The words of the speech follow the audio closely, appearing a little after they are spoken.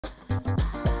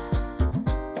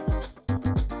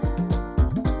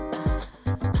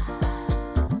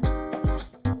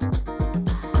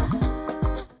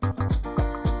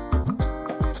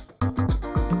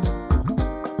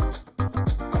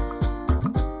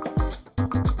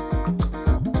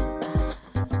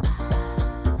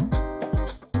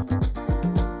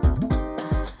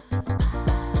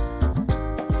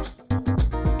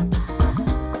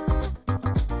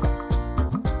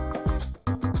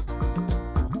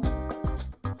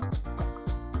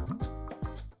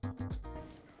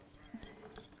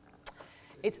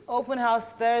It's Open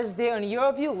House Thursday on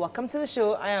Your View. Welcome to the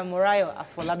show. I am Morayo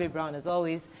Afolabi Brown, as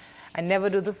always. I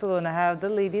never do this alone. I have the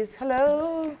ladies.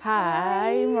 Hello.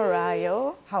 Hi,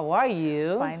 Morayo. How are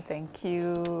you? Fine, thank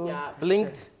you. You're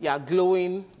blinked, you're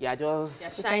glowing, you're just...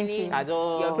 You're shining,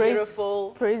 you're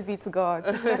beautiful. Praise be to God.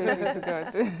 Praise be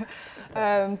to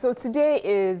God. So today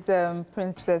is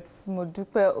Princess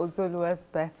Modupe Ozoluwa's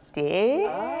birthday.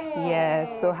 Oh.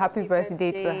 Yes, so happy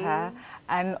birthday to her.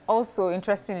 And also,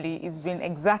 interestingly, it's been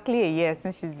exactly a year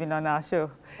since she's been on our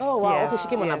show. Oh, wow. Yes. Okay, she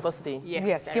came on her birthday.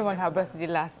 Yes, she came on her birthday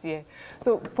last year.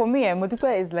 So for me,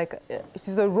 Modupe is like,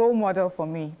 she's a role model for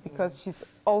me because she's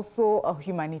also a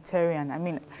humanitarian. I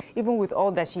mean, even with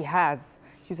all that she has,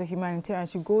 she's a humanitarian.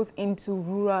 She goes into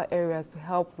rural areas to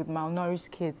help with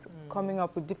malnourished kids, coming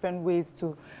up with different ways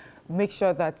to make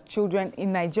sure that children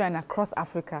in Nigeria and across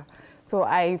Africa. So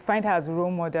I find her as a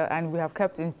role model, and we have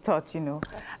kept in touch, you know.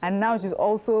 And now she's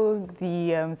also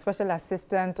the special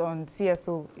assistant on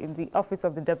CSO in the Office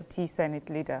of the Deputy Senate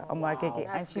Leader, Omoagege.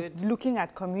 And she's looking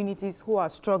at communities who are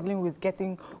struggling with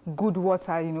getting good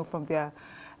water, you know, from their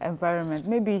environment.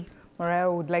 Maybe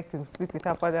Mariah would like to speak with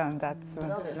her further on that soon.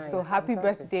 Nice. So happy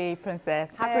birthday, Princess.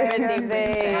 Happy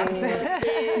birthday.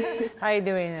 How are you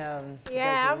doing?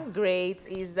 Yeah, I'm great.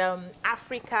 It's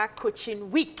Africa Coaching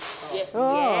Week. Yes.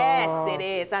 Oh. Yes, it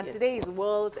is. And today is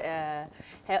World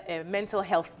Mental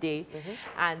Health Day.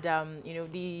 And, you know,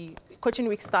 the Coaching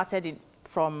Week started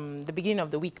from the beginning of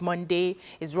the week. Monday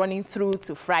is running through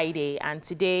to Friday, and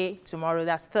today, tomorrow,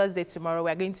 that's Thursday, tomorrow,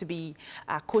 we're going to be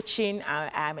coaching.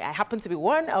 I happen to be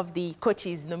one of the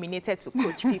coaches nominated to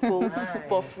coach people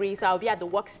for free. So I'll be at the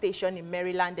workstation in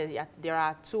Maryland. There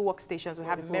are 2 workstations. We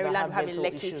have in Maryland, we have in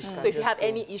Lekki. So if you have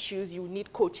any issues, you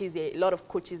need coaches, a lot of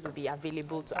coaches will be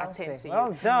available to attend to you.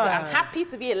 Well done. So I'm happy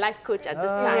to be a life coach at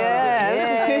this time.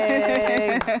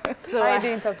 Yeah. So I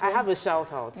have a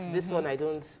shout out. This one I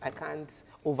can't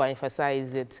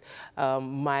overemphasize it.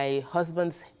 My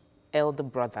husband's elder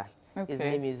brother, his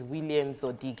name is William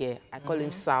Zodige. I call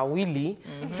him Sir Willie.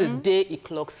 Today he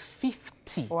clocks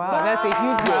 50. Wow, that's a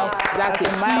huge one. That's a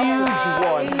huge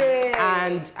one.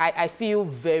 And I feel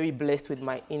very blessed with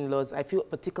my in-laws. I feel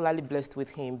particularly blessed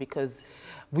with him because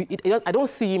I don't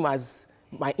see him as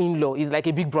my in-law. Is like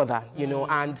a big brother, you know,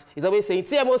 and he's always saying,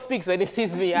 TMO speaks when he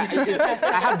sees me. I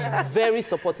have very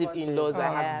supportive in-laws.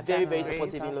 I have very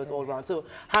supportive in-laws all around. So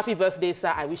happy birthday,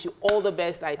 sir. I wish you all the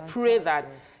best. I pray that,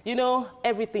 you know,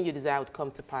 everything you desire would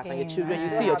come to pass, and your children, you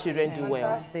see your children do well.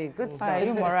 Fantastic. Good stuff. Are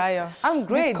you, Mariah? I'm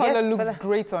great. This color looks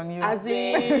great on you. As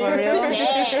in, for real?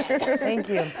 Thank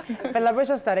you.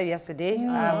 Celebration started yesterday.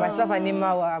 Myself and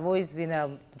Nima have always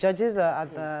been judges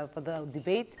for the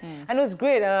debate, and it was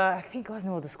great. I think I was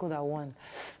the school that won.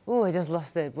 Oh, I just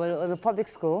lost it. But it was a public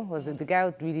school. The guy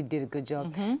who really did a good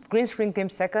job. Green Screen came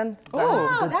second.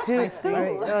 Oh, that's nice.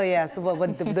 Oh yeah. So,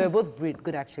 but they were both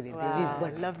good actually. Wow,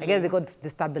 they did, I guess they got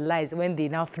destabilized when they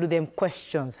now threw them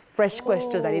questions, fresh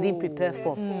questions that they didn't prepare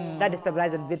for. That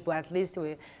destabilized a bit, but at least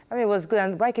it was good.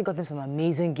 And YK got them some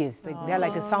amazing gifts. They had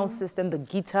like a sound system, the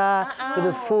guitar with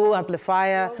a full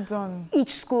amplifier. Well done.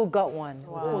 Each school got one. It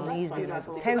was amazing.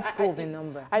 10 schools in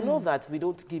number. I know that we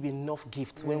don't give enough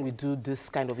gifts when we do this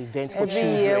kind of event for Every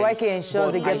children. year, YK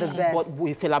ensures they get the best. But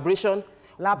with celebration,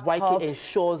 laptops, YK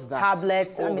ensures that.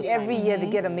 Tablets. I mean, every year they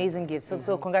get amazing gifts.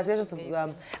 So congratulations.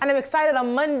 And I'm excited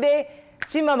on Monday.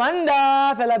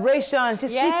 Chimamanda celebration.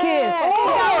 She's speaking.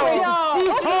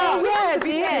 Yes,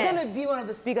 she's going to be one of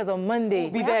the speakers on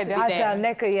Monday. Be there. At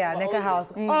Neka House.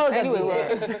 So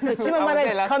Chimamanda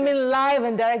is coming live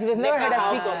and direct. If you've never heard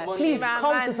her speak, please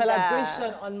come to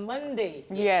celebration on Monday.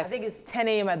 Yes. I think it's 10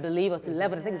 a.m. I believe, or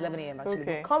 11. I think it's 11 a.m. actually.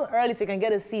 Okay. Come early so you can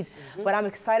get a seat. But I'm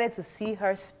excited to see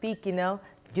her speak, you know.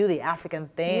 Do the African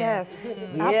thing. Yes.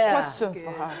 I have questions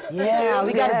for her. Yeah,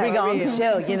 we got to bring her on the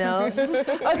show, you know.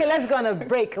 Okay, let's go on a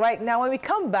break right now. When we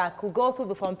come back, we'll go through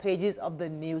the front pages of the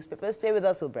newspaper. Stay with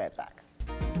us, we'll be right back.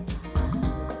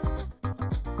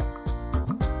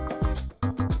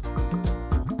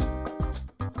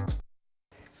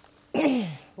 We're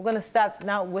going to start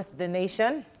now with The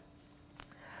Nation.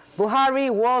 Buhari,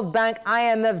 World Bank,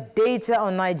 IMF data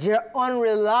on Nigeria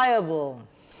unreliable.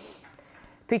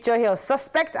 Picture here,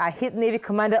 suspect, I hit Navy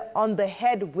commander on the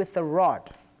head with a rod.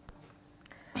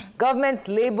 Government's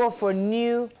labor for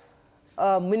new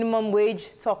minimum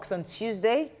wage talks on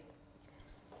Tuesday.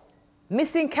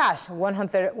 Missing cash,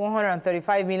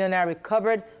 135 million naira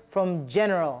recovered from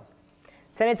General.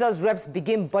 Senators, reps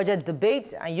begin budget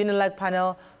debate and Unilag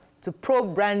panel to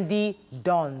probe Brandy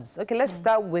Dons. Okay, let's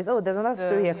start with, there's another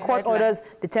story here. Court orders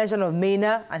detention of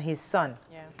Menace and his son.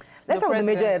 Let's start with the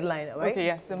major headline, right? Okay,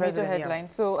 yes, the major headline.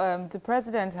 So the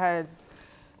president has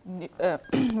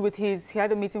he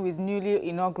had a meeting with newly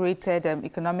inaugurated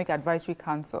Economic Advisory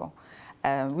Council,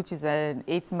 which is an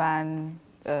 8-man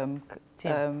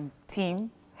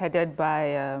team headed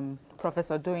by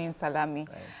Professor Doyin Salami.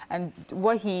 Right. And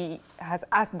what he has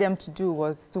asked them to do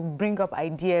was to bring up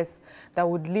ideas that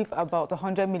would lift about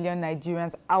 100 million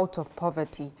Nigerians out of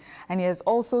poverty. And he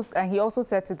also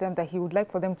said to them that he would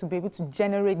like for them to be able to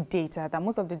generate data, that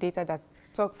most of the data that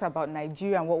talks about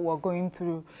Nigeria and what we're going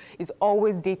through is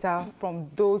always data from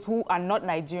those who are not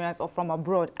Nigerians or from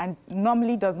abroad, and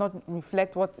normally does not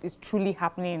reflect what is truly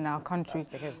happening in our country.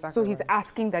 Exactly so he's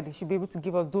asking that he should be able to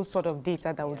give us those sort of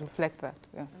data that would reflect that.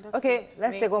 Yeah. Okay,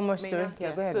 let's take one more story.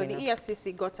 Yeah, go ahead, so the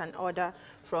EFCC got an order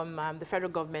from the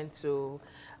federal government to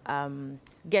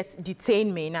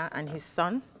detain Menace and his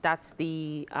son. That's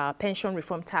the pension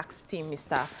reform tax team,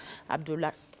 Mr.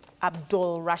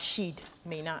 Abdul Rashid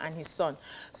Menace and his son.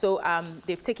 So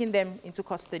they've taken them into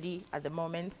custody at the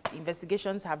moment. The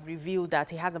investigations have revealed that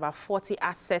he has about 40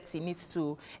 assets. He needs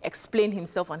to explain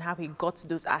himself on how he got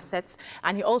those assets.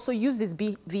 And he also used this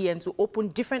BVN to open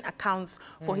different accounts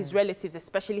for his relatives,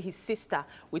 especially his sister,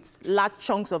 with large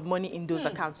chunks of money in those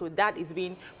accounts. So that is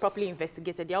being properly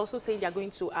investigated. They're also saying they're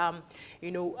going to,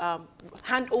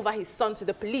 hand over his son to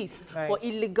the police for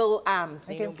illegal arms.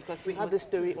 Okay. You know, because we have the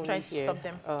story trying to stop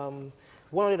them.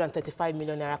 135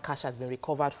 million naira cash has been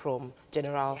recovered from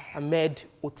General Ahmed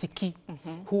Otiki,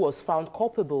 who was found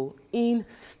culpable in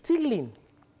stealing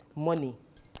money,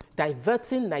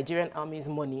 diverting Nigerian Army's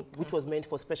money, which was meant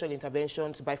for special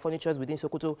intervention to buy furniture within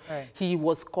Sokoto. Right. He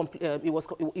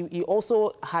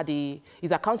also had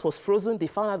his account was frozen. They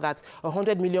found out that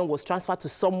 100 million was transferred to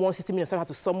someone, 60 million transferred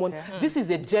to someone. Yeah. This is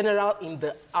a general in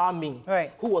the army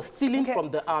who was stealing from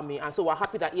the army. And so we're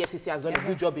happy that EFCC has done a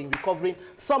good job in recovering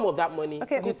some of that money.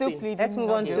 Okay, let's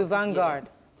move on to Vanguard.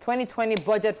 2020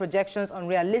 budget projections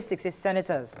unrealistic, says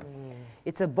senators.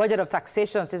 It's a budget of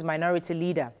taxation, says minority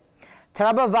leader.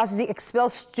 Taraba Varsity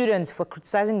expels students for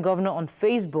criticizing governor on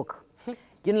Facebook.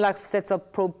 UNILAG sets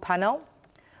up probe panel.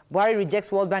 Buhari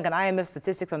rejects World Bank and IMF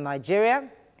statistics on Nigeria.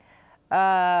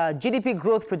 GDP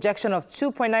growth projection of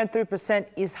 2.93%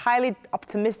 is highly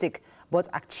optimistic but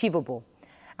achievable.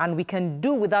 And we can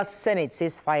do without Senate,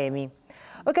 says Fayemi.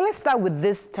 Okay, let's start with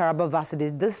this Taraba Varsity,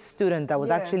 this student that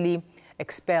was actually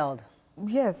expelled.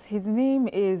 Yes, his name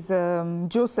is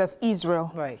Joseph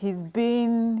Israel. Right. He's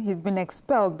been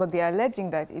expelled, but they are alleging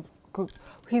that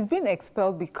he's been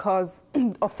expelled because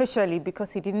officially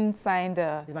because he didn't sign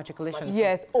the his matriculation.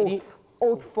 Yes,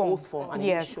 oath form. And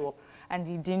yes, he didn't show up. And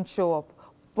he didn't show up.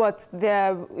 But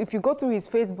if you go through his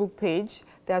Facebook page,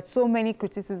 there are so many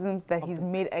criticisms that he's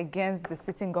made against the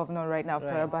sitting governor right now of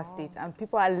Taraba State, and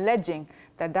people are alleging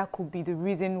that that could be the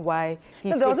reason why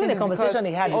he's. There was even a conversation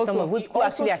he had with someone who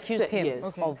actually accused him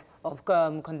of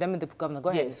condemning the governor. Go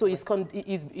ahead. Yes, so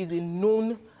he's a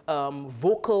known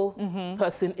vocal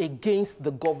person against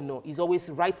the governor. He's always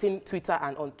writing Twitter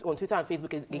and on Twitter and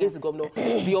Facebook against the governor.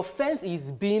 The offense he's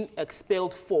being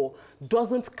expelled for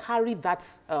doesn't carry that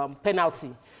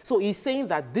penalty. So he's saying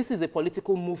that this is a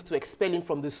political move to expel him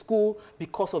from the school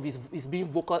because of his being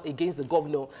vocal against the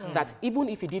governor, that even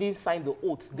if he didn't sign the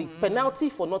oath, the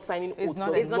penalty for not signing oath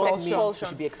does not mean he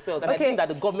should be expelled. And I think that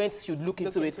the government should look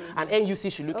into it, and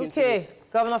NUC should look into it.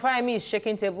 Governor Fayemi is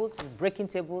shaking tables, he's breaking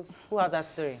tables. Who has that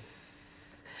story?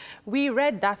 We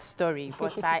read that story,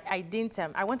 but I didn't.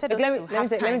 I wanted us to have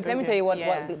time. Let me tell you what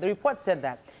the report said.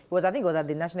 That I think it was at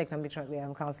the National Economic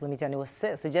Council meeting, and it was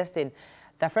suggesting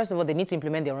that first of all they need to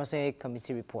implement the Oronsoye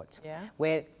Committee report,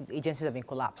 where agencies have been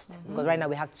collapsed, because right now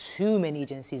we have too many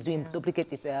agencies doing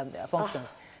duplicate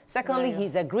functions. Secondly,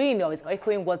 he's agreeing or is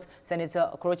echoing what Senator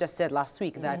Okorocha said last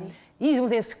week, that he's even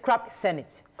saying scrap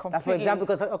Senate. That, for example,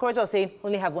 because Okorocha was saying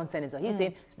only have one senator. He's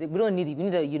saying we don't need it. We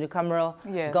need a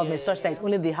unicameral government such that it's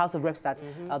only the House of Reps that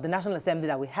the National Assembly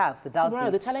that we have without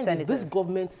the challenge senators. Is this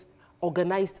government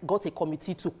got a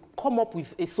committee to come up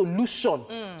with a solution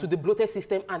to the bloated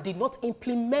system and did not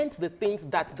implement the things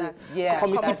that the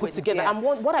committee put together. And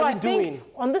what are we doing?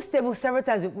 On this table, several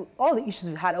times, all the issues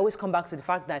we had always come back to the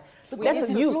fact that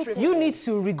you need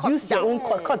to reduce your own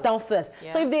cut down first. Yeah.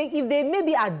 So if they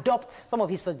maybe adopt some of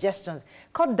his suggestions,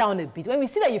 cut down a bit. When we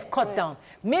see that you've cut down,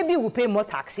 maybe we'll pay more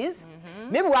taxes.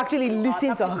 Maybe we'll actually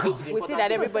listen to our government. We see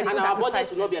that everybody. And our budget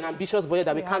will not be an ambitious budget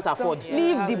that we can't afford.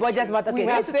 Leave the budget matter. Okay,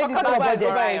 let's talk about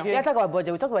budget. Yeah, talk about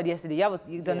budget. We talked about it yesterday.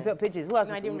 You done the pages. Who has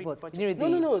this report?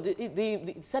 No.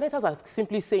 The senators are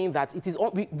simply saying that it is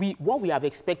what we have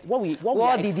expected. What we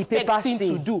did the paper say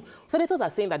to do? Senators are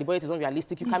saying that the budget is not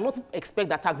realistic. You cannot expect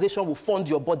that taxation will fund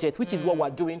your budget, which is what we're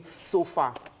doing so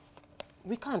far.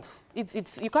 We can't.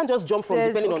 You can't just jump from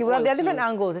Says, depending okay, on well, oil there are different to-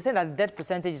 angles. They say that the debt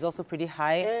percentage is also pretty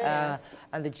high, Yes.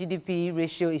 and the GDP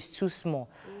ratio is too small.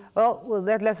 Well,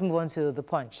 let's move on to the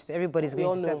punch. Everybody's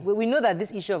going to step. We know that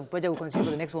this issue of budget will continue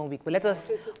for the next 1 week, but let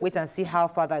us wait and see how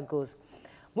far that goes.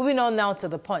 Moving on now to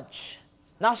the punch.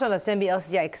 National Assembly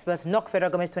LCI experts knock federal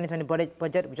government's 2020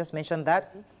 budget. We just mentioned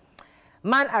that.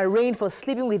 Man arraigned for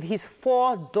sleeping with his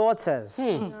 4 daughters.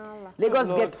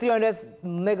 Lagos get 300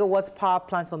 megawatts power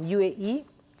plant from UAE.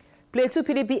 Plateau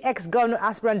PDP ex-governor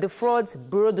aspirant defrauds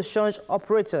bureau de change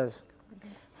operators.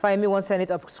 Fayemi wants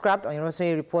Senate up scrapped on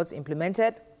University reports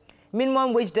implemented.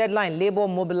 Minimum wage deadline, Labour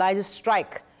mobilizes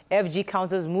strike. FG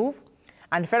counters move.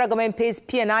 And federal government pays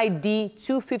PNID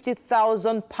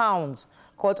 £250,000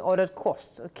 court-ordered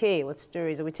costs. Okay, what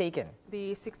stories are we taking?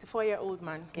 The 64-year-old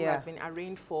man who has been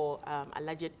arraigned for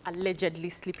allegedly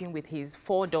sleeping with his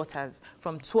 4 daughters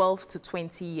from 12 to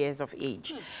 20 years of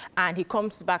age. And he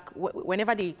comes back,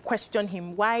 whenever they question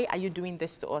him, why are you doing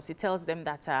this to us? He tells them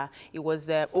that it was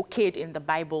okayed in the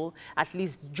Bible. At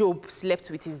least Job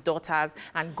slept with his daughters,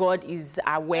 and God is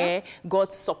aware.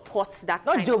 God supports that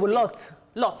Not Job, Lot.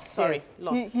 Lot, sorry. Yes.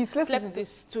 Lot. He slept with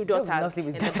his 2 daughters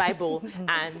in the Bible,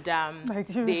 and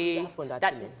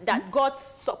that God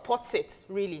supports it,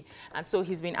 really. And so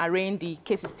he's been arraigned. The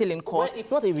case is still in court. Well,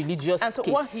 it's not a religious and so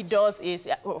case. what he does is,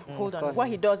 hold on. What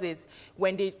he does is,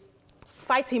 when they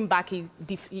fight him back, he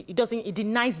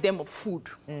denies them of food.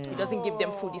 He doesn't give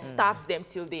them food. He starves them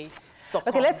till they succumb.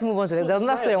 Okay, let's move on to this. There's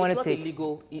another story I want to take.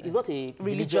 It's not a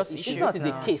religious issue. Not This is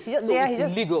a case.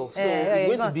 It's illegal. So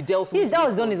it's going to be dealt with. That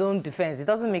was on his own defense. It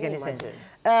doesn't make any sense.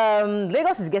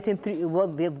 Lagos is getting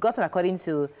they've gotten, according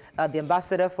to the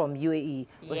ambassador from UAE,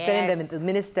 was telling them, the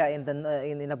minister in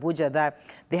Abuja, that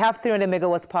they have 300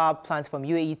 megawatts power plants from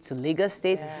UAE to Lagos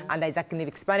State, and they've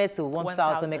expanded to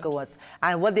 1,000 megawatts.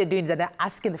 And what they're doing is that they're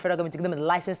asking the federal government to give them a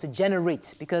license to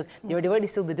generate, because they already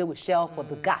sealed the deal with Shell for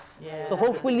the gas. So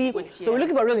hopefully, so we're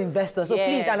looking for real investors. So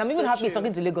please, and I'm even happy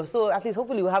talking to Lagos. So at least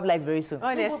hopefully we'll have lights very soon.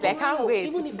 Honestly, I can't wait.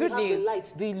 Even it's if good news.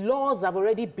 The laws have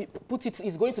already put it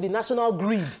is going to the national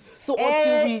grid. So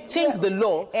until we change the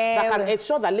law that can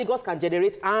ensure that Lagos can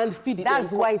generate and feed it.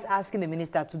 That's why he's asking the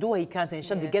minister to do what he can to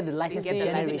ensure they get the license to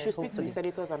generate. You should speak to the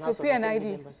senators and So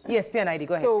PNID. Yes, PNID.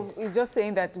 Go ahead. So please. it's just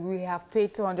saying that we have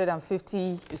paid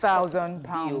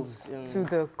 £250,000 to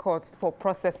the court for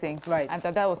processing, and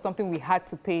that was something we had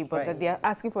to pay, but that they are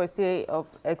asking for a stay of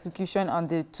execution on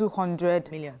the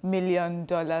 $200 million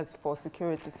for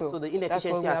security. So the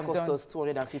inefficiency has cost us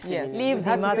 $250 million. Leave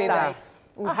the matter.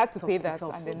 We had to pay that.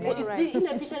 And then it's the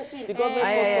inefficiency in the government.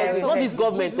 It's not this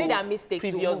government. We made our mistakes.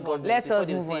 Previous government. Let us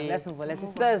move on. Let's move on.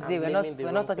 It's Thursday.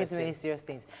 We're not talking too many serious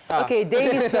things. Okay,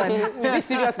 Daily Sun. We'll be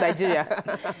serious, Nigeria.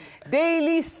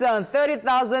 Daily Sun,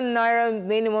 30,000 naira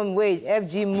minimum wage.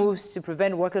 FG moves to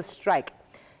prevent workers' strike.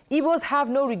 Igbos have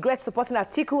no regrets supporting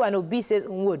Atiku, and Obi says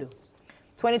Nwodo.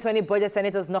 2020 budget,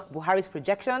 senators knock Buhari's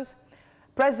projections.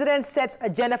 President sets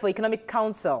agenda for Economic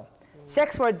Council.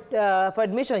 Checks for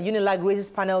admission, Unilag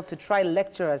raises panel to try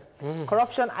lecturers.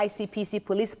 Corruption, ICPC,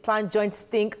 police plan joint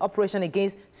sting operation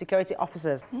against security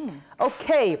officers.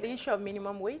 Okay. The issue of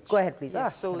minimum wage. Go ahead, please.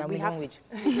 Yes, so we have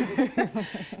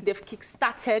they've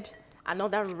kick-started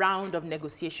another round of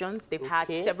negotiations. They've had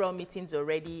several meetings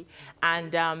already,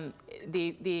 and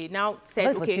they now said,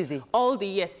 that's for Tuesday. All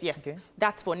the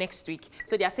that's for next week.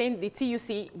 So they are saying the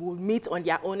TUC will meet on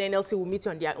their own, NLC will meet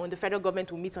on their own, the federal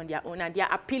government will meet on their own, and they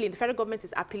are appealing. The federal government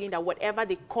is appealing that whatever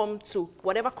they come to,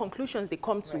 whatever conclusions they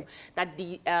come to, that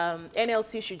the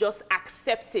NLC should just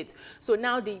accept it. So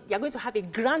now they are going to have a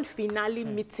grand finale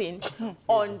meeting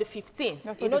on the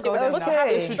 15th. You know, they were supposed to have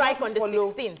a strike on the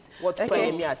 16th. What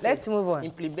Fayemi has said. Let's move on.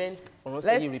 Implement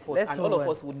Onoseni report, and all of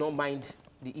us would not mind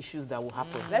the issues that will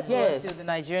happen. Let's move on to the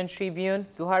Nigerian Tribune.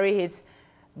 Buhari's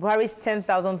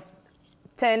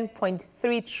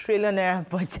 10.3 trillion naira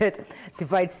budget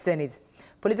divides Senate.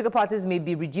 Political parties may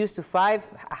be reduced to 5.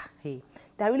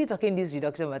 They're really talking this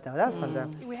reduction matter. That's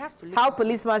something. We have to How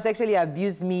policeman sexually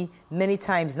abused me many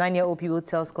times. 9-year-old people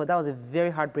tells court. That was a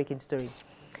very heartbreaking story.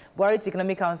 Buhari to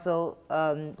Economic Council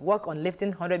work on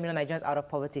lifting 100 million Nigerians out of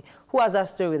poverty. Who has that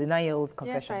story with the 9-year-old's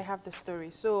confession? Yes, I have the story.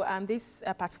 So this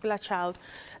particular child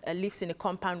lives in a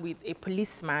compound with a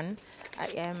policeman.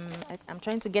 I'm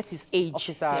trying to get his age.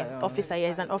 Officer,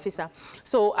 he's an officer.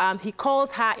 So he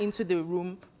calls her into the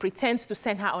room, pretends to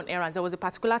send her on errands. There was a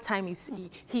particular time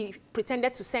he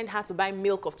pretended to send her to buy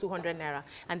milk of 200 naira,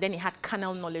 and then he had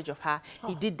carnal knowledge of her.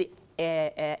 He did the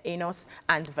anus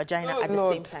and vagina at the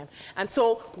same time. And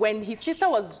so when his sister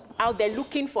was out there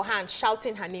looking for her and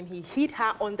shouting her name, he hid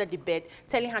her under the bed,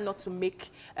 telling her not to make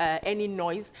any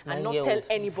noise and not tell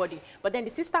anybody. But then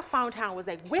the sister found her and was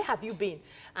like, where have you been?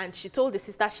 And she told the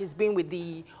sister she's been with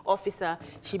the officer.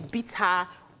 She beat her,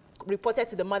 reported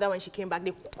to the mother when she came back.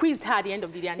 They quizzed her at the end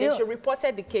of the day, and then she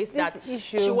reported the case that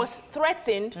she was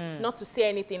threatened not to say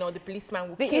anything, or the policeman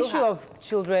would kill her. The issue of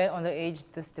children underage,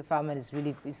 this department is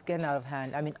really getting out of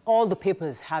hand. I mean, all the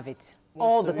papers have it.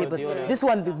 All the papers. This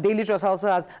one, the Daily Trust also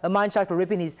has a man charged for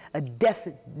raping a deaf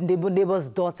neighbor's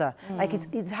daughter. Like,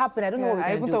 it's happened. I don't know what we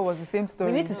can do. I even thought it was the same story.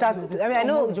 We need to start. I mean, I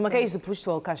know Jumoke used to push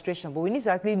for castration, but we need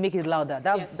to actually make it louder.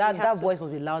 That voice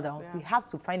must be louder. Yeah. We have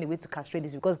to find a way to castrate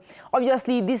this, because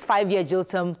obviously this 5-year jail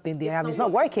term thing they have is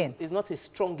not working. It's not a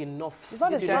strong enough. It's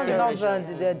not a strong enough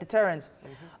deterrent.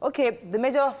 Okay, the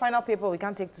major final paper we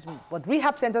can't take to, but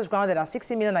rehab centers grounded as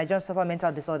 60 million Nigerians suffer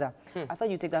mental disorder. I thought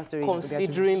you'd take that story.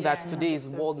 Considering that today is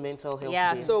World Mental Health Day.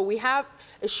 Yeah, so we have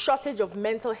a shortage of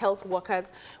mental health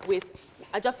workers, with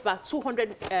just about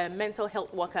 200 mental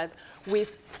health workers,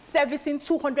 with servicing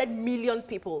 200 million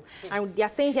people. And they are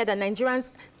saying here that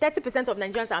Nigerians, 30% of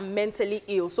Nigerians are mentally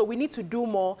ill. So we need to do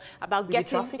more about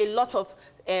getting a lot of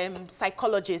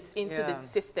psychologists into the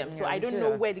system. So I don't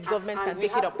know where the government can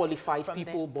take it up. Qualified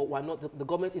people, but we're not. The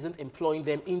government isn't employing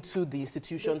them into the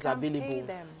institutions available.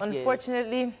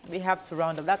 Unfortunately, we have to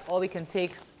round up. That's all we can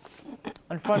take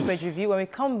on Front Page Review. When we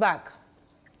come back,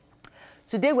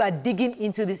 today we are digging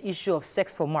into this issue of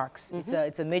sex for marks.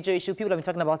 It's a major issue. People have been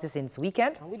talking about it since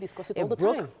weekend. And we discuss it all the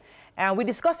time. And we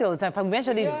discussed it all the time. In fact, we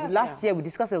mentioned it last year. We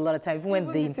discussed it a lot of time. Even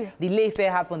when the lay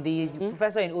fair happened, the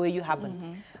professor in OAU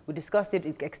happened. We discussed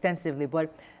it extensively.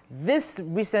 But this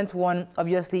recent one,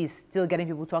 obviously, is still getting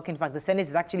people talking. In fact, the Senate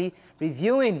is actually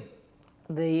reviewing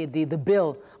the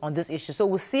bill on this issue. So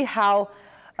we'll see how,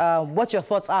 what your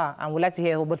thoughts are, and we'd like to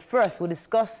hear. But first, we'll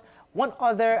discuss one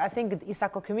other, I think the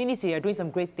Isako community are doing some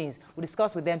great things. We'll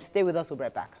discuss with them. Stay with us. We'll be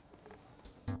right back.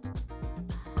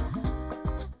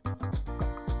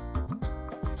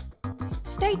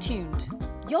 Stay tuned.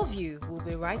 Your View will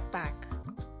be right back.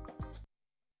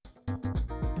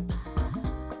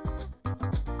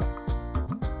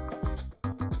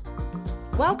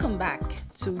 Welcome back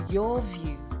to Your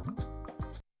View.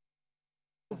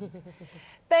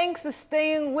 Thanks for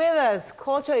staying with us.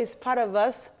 Culture is part of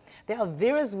us. There are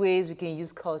various ways we can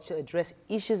use culture to address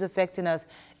issues affecting us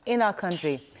in our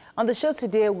country. On the show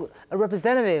today, a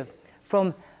representative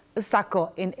from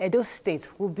Isako in Edo State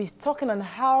will be talking on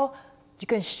how you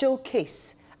can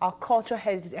showcase our cultural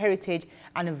heritage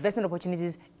and investment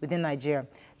opportunities within Nigeria.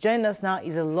 Joining us now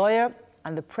is a lawyer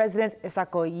and the president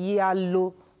Isako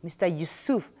Yalo, Mr.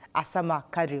 Yusuf Asama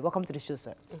Kadri. Welcome to the show,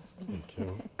 sir. Thank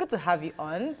you. Good to have you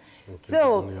on.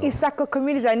 So, Isako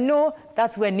communities, I know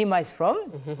that's where Nima is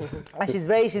from. And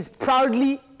she's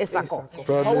proudly Isako. She's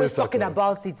always talking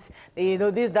about it. You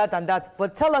know, this, that, and that.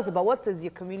 But tell us about what is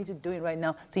your community doing right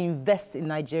now to invest in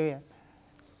Nigeria?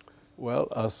 Well,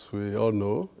 as we all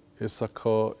know,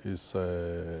 Isako is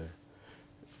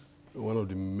one of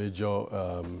the major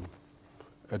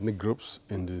ethnic groups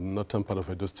in the northern part of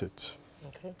Edo State.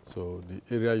 Okay. So the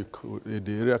area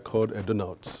called Edo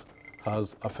North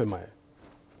has Afemai.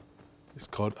 It's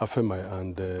called Afemai,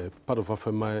 and part of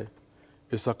Afemai,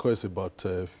 Isako is about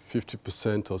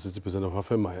 50% or 60% of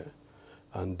Afemai,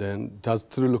 and then there's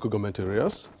 3 local government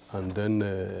areas, and then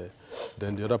the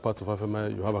other parts of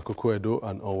Afemai, you have Akoko Edo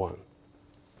and Owan.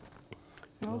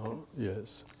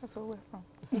 Yes. That's where we're from.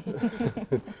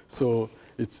 So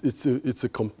it's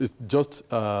just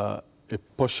a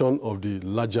portion of the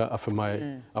larger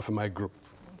Afemai group.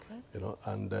 Okay. You know,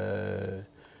 and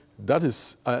that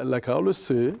is, like I always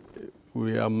say,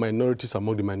 we are minorities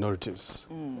among the minorities.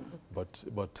 But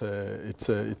it's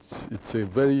a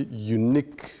very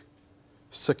unique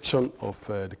section of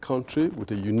the country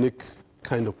with a unique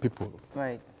kind of people.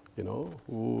 Right. You know,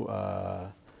 who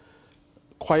are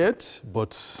quiet, but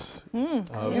is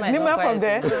Nima from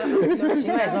there?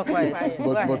 Nima is not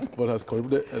quiet. But has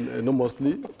contributed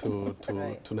enormously to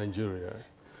Nigeria.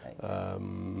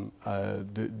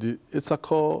 The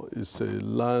Isako is a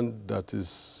land that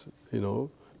is, you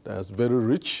know, that's very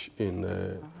rich in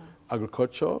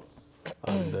agriculture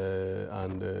and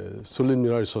solid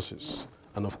mineral resources,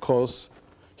 and of course,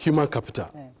 human capital.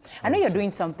 Yeah. I know you're doing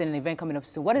something, an event coming up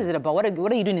soon. What is it about? What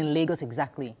are you doing in Lagos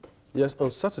exactly? Yes,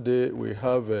 on Saturday we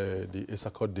have the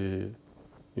Isako Day,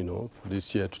 you know,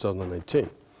 this year, 2019.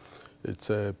 It's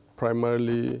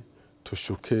primarily to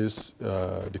showcase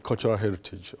the cultural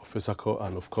heritage of Isako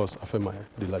and, of course, Afemai,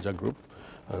 the larger group,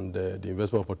 and the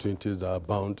investment opportunities that are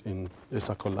bound in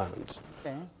Isako lands.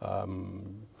 Okay.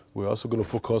 We're also going to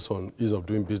focus on ease of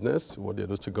doing business, what the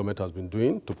Edo State government has been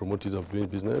doing to promote ease of doing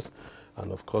business,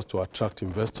 and of course to attract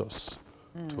investors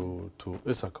to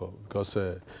Isako, because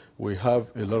we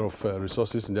have a lot of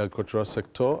resources in the agricultural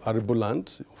sector, arable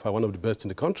land, one of the best in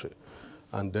the country,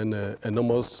 and then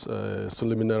enormous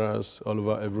solar minerals all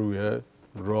over everywhere,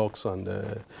 rocks, and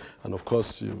of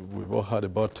course we've all heard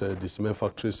about the cement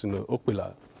factories in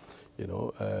Okpila. You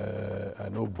know, I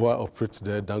know Boa operates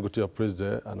there, Dangote operates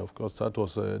there, and of course that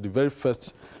was the very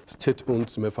first state-owned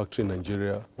cement factory in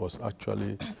Nigeria was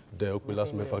actually the Okpila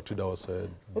cement factory that was built.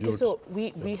 Okay, so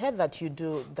we heard that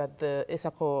the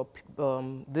Isako,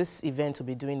 this event will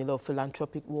be doing a lot of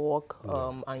philanthropic work,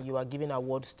 and you are giving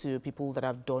awards to people that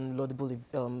have done laudable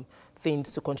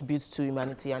things to contribute to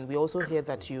humanity, and we also hear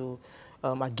that you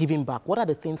are giving back. What are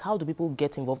the things? How do people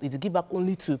get involved? Is it give back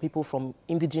only to people from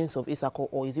indigenes of Isako,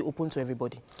 or is it open to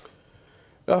everybody?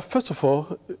 First of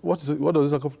all, what does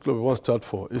Isako Club want to start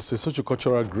for? It's a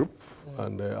socio-cultural group,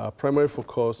 and our primary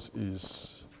focus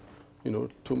is, you know,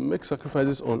 to make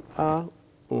sacrifices on our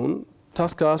own,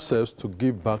 task ourselves to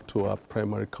give back to our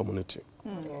primary community.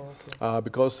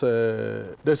 Because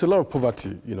there's a lot of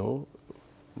poverty, you know,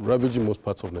 ravaging most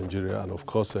parts of Nigeria, and of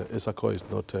course Isako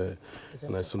is not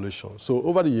in isolation. So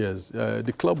over the years,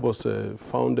 the club was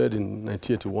founded in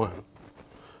 1981,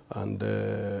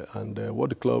 and what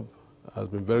the club has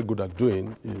been very good at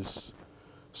doing is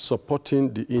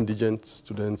supporting the indigent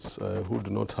students who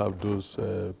do not have those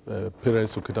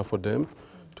parents to cater for them,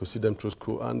 to see them through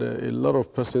school, and a lot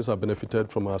of persons have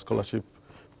benefited from our scholarship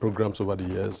programs over the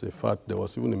years. In fact, there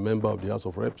was even a member of the House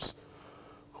of Reps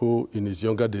who in his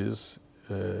younger days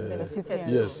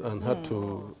yes, and had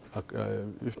to,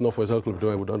 if not for his health club,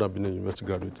 I would not have been a university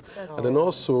graduate. And then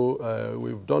also,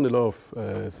 we've done a lot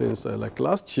of things, like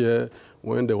last year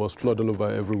when there was flood all over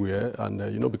everywhere, and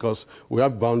you know, because we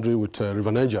have boundary with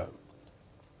River Niger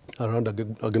around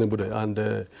Agenebude, and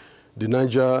the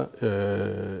Niger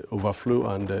overflow,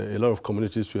 and a lot of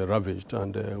communities were ravaged,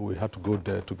 and we had to go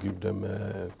there to give them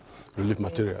relief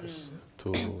materials.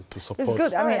 To support. It's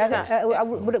good. I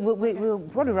mean, we'll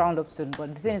probably round up soon,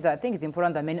 but the thing is, I think it's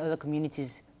important that many other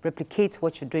communities replicate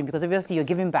what you're doing, because obviously you're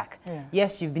giving back.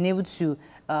 Yes, you've been able to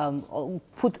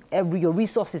put your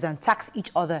resources and tax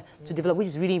each other to develop, which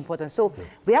is really important. So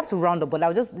we have to round up, but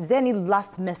is there any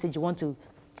last message you want to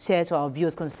share to our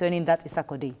viewers concerning that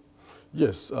Isako Day?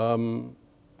 Yes.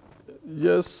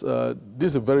 Yes, this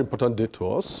is a very important day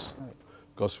to us,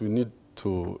 because we need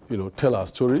to, you know, tell our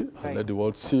story and let the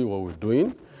world see what we're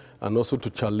doing, and also to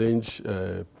challenge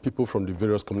people from the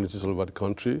various communities all over the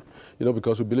country, you know,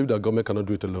 because we believe that government cannot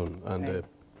do it alone, and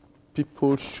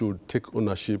people should take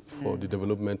ownership for the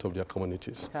development of their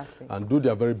communities. And do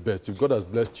their very best. If God has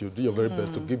blessed you, do your very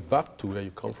best to give back to where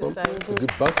you come from, to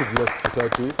give back to the less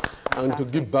society, and to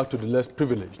give back to the less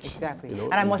privileged. Exactly. You know,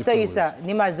 and I must tell you, sir,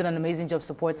 Nima has done an amazing job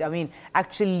supporting, I mean,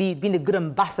 actually being a good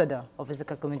ambassador of the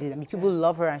Isako community. I mean, people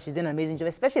love her, and she's doing an amazing job,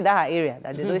 especially that her area,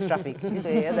 that there's always traffic.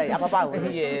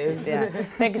 Yes. Yeah.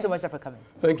 Thank you so much, sir, for coming.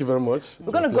 Thank you very much.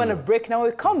 We're going to go on a break now.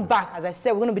 When we come back, as I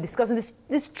said, we're going to be discussing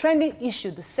this trending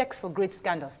issue, the sex for grade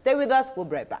scandal. Stay with us. We'll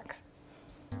be right back.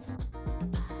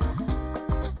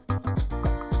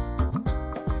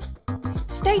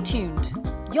 Stay tuned.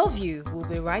 Your View will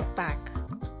be right back.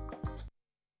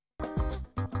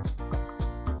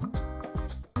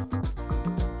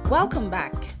 Welcome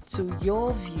back to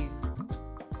Your View.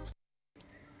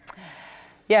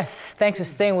 Yes, thanks for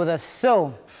staying with us.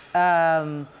 So,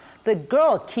 the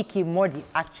girl, Kiki Mordi,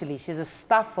 actually, she's a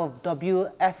staff of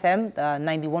WFM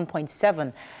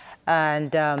 91.7,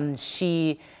 and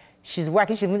she's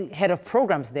working, she's head of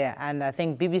programs there, and I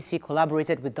think BBC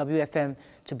collaborated with WFM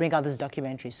to bring out this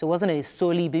documentary. So it wasn't a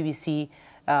solely BBC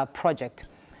project.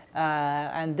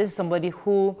 And this is somebody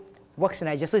who works in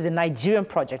Nigeria, so it's a Nigerian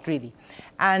project, really.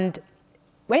 And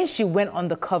when she went on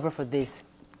the cover for this,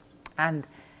 and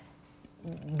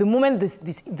the moment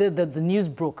the news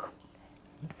broke,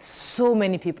 so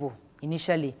many people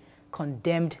initially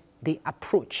condemned the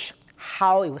approach,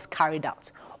 how it was carried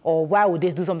out, or why would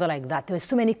they do something like that? There was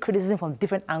so many criticism from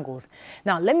different angles.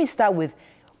 Now, let me start with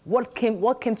what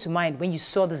came to mind when you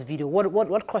saw this video?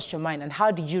 What crossed your mind, and how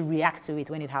did you react to it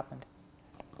when it happened?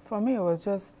 For me, it was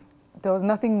just, there was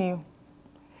nothing new.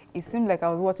 It seemed like I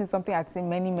was watching something I'd seen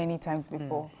many, many times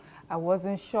before. I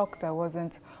wasn't shocked,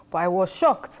 but I was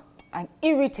shocked and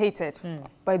irritated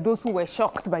by those who were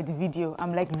shocked by the video.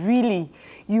 I'm like, really?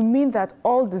 You mean that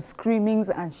all the screamings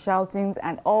and shoutings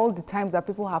and all the times that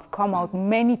people have come out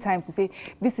many times to say,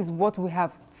 this is what we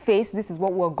have faced, this is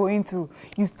what we're going through,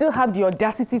 you still have the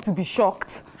audacity to be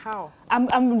shocked? How?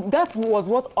 That was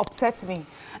what upset me.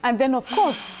 And then, of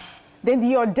course, then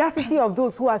the audacity of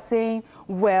those who are saying,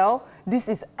 well, this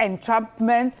is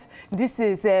entrapment, this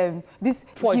is this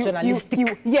poor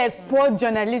journalistic. Yes, poor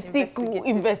journalistic,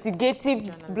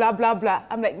 investigative, blah, blah, blah.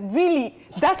 I'm like, really,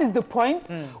 that is the point?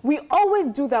 We always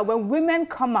do that when women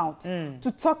come out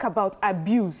to talk about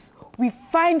abuse. We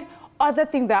find other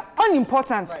things that are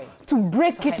unimportant to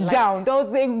break it down. There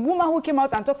was a woman who came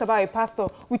out and talked about a pastor.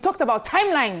 We talked about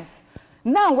timelines.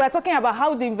 Now we're talking about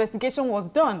how the investigation was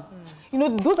done. You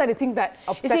know, those are the things that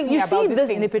upset me about You see this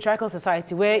things. in a patriarchal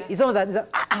society where it's almost like,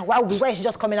 why is she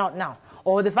just coming out now?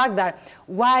 Or the fact that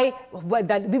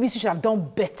that BBC should have done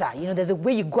better. You know, there's a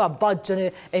way you go about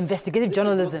investigative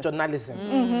journalism.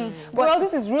 Well,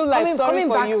 this is real life. Coming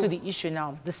back to the issue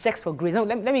now, the sex for grades.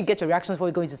 Let me get your reactions before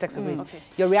we go into sex for grades. Okay.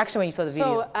 Your reaction when you saw the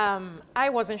video. So I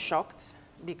wasn't shocked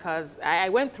because I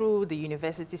went through the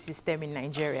university system in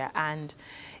Nigeria and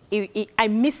I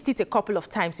missed it a couple of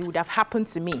times. It would have happened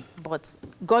to me, but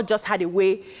God just had a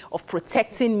way of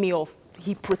protecting me.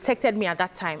 He protected me at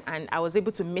that time, and I was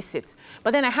able to miss it.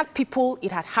 But then I had people it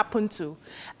had happened to,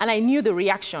 and I knew the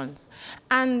reactions.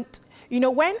 And you know,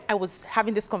 when I was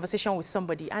having this conversation with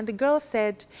somebody, and the girl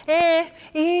said,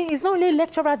 it's not only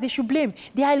lecturers they should blame.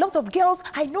 There are a lot of girls.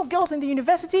 I know girls in the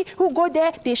university who go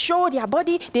there, they show their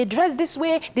body, they dress this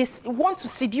way, they want to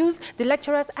seduce the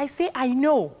lecturers. I say, I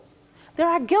know. There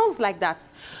are girls like that.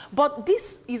 But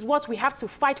this is what we have to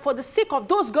fight for the sake of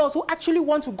those girls who actually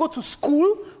want to go to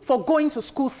school for going to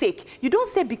school's sake. You don't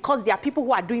say because there are people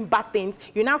who are doing bad things,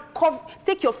 you now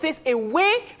take your face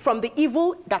away from the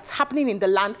evil that's happening in the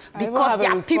land because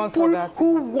there are people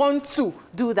who want to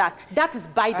do that. That is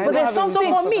Bible. But there's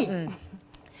something for me.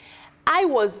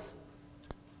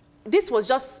 This was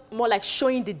just more like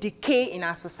showing the decay in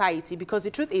our society, because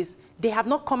the truth is they have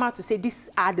not come out to say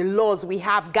these are the laws we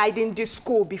have guiding this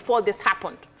school before this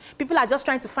happened. People are just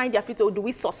trying to find their feet. Oh, do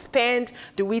we suspend?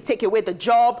 Do we take away the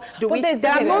job? There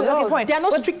are no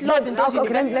strict laws in those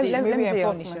universities. Let me say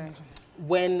your point.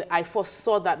 When I first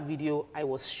saw that video, I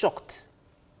was shocked.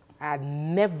 I had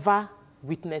never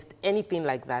witnessed anything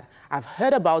like that. I've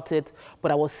heard about it,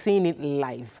 but I was seeing it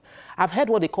live. I've heard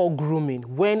what they call grooming,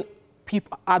 when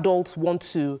adults want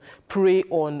to prey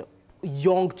on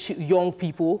young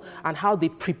people and how they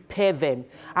prepare them.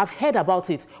 I've heard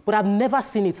about it, but I've never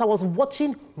seen it. So I was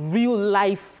watching real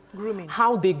life grooming,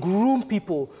 how they groom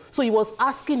people. So he was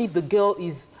asking if the girl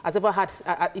has ever had,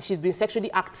 if she's been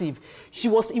sexually active. He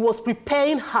was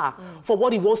preparing her for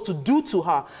what he wants to do to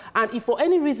her. And if for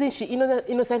any reason she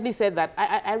innocently said that,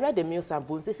 I read the meal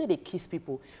samples, they say they kiss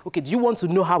people. Okay, do you want to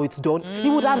know how it's done?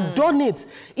 He would have done it.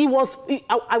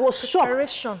 I was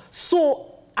shocked. So,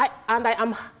 I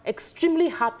am extremely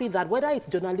happy that whether it's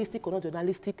journalistic or not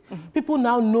journalistic, people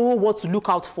now know what to look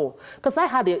out for. Because I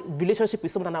had a relationship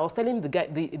with someone and I was telling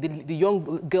the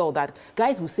young girl that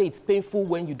guys will say it's painful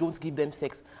when you don't give them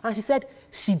sex. And she said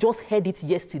she just heard it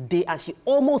yesterday and she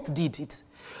almost did it.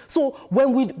 So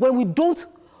when we don't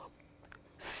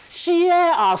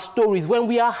share our stories, when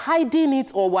we are hiding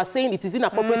it or we're saying it is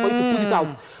inappropriate for you to put it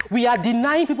out, we are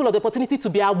denying people of the opportunity to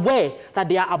be aware that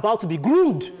they are about to be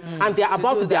groomed and they are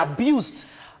about to be abused.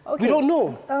 Okay. We don't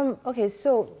know. Okay,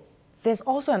 so there's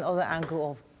also another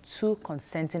angle of two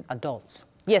consenting adults.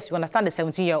 Yes, you understand the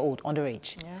 17-year-old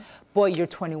underage, but you're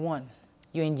 21,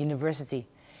 you're in university.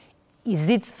 Is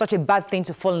it such a bad thing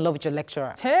to fall in love with your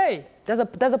lecturer? Hey! There's a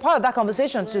part of that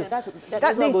conversation too. That's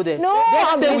not good. No, we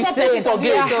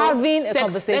are having a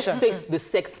conversation. Let's face the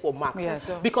sex for marks.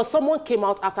 Yes. Because someone came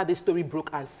out after this story broke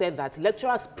and said that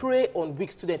lecturers prey on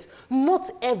weak students.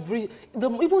 Not every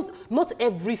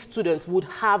student would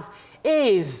have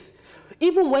A's.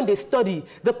 Even when they study,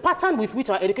 the pattern with which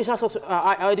our educational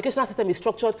system is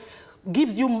structured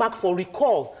gives you mark for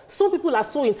recall. Some people are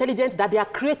so intelligent that they are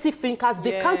creative thinkers.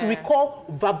 They can't recall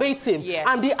verbatim. Yes.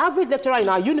 And the average lecturer in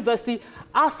our university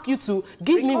asks you to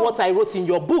give me what I wrote in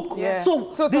your book. Yeah.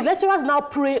 So the lecturers now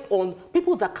prey on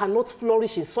people that cannot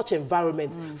flourish in such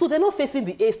environments. So they're not facing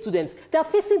the A students. They're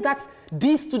facing that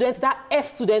D student, that F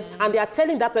student, and they are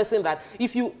telling that person that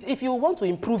if you want to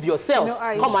improve yourself,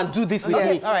 come and do this with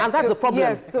me. Right. And that's the problem.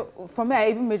 Yes. So for me, I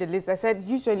even made a list. I said,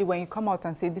 usually when you come out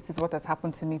and say, this is what has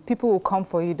happened to me, people will come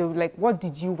for you. They'll be like, what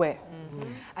did you wear?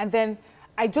 And then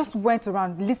I just went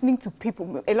around listening to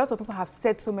people. A lot of people have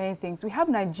said so many things. We have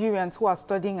Nigerians who are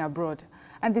studying abroad,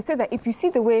 and they say that if you see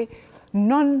the way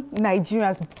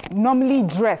non-Nigerians normally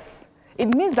dress, it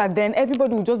means that then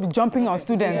everybody will just be jumping on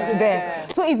students there.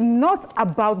 So it's not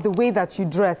about the way that you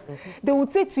dress. They would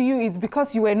say to you, it's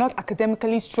because you were not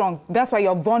academically strong. That's why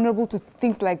you're vulnerable to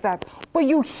things like that. But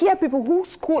you hear people who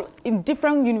school in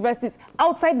different universities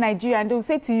outside Nigeria, and they'll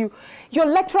say to you, your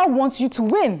lecturer wants you to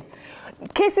win.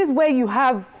 cases where you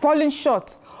have fallen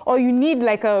short or you need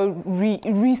like a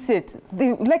resit,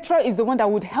 the lecturer is the one that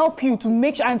would help you to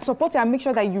make sure and support you and make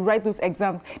sure that you write those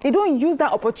exams. They don't use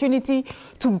that opportunity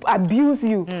to abuse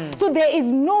you. So there is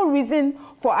no reason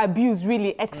for abuse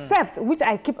really, except, which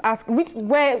I keep asking,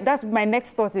 that's my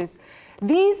next thought is,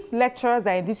 these lecturers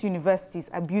that are in these universities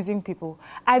abusing people,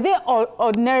 are they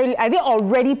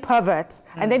already perverts?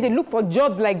 And then they look for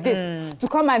jobs like this to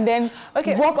come and then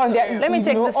work on their, let me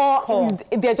take this call.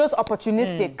 They're just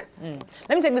opportunistic.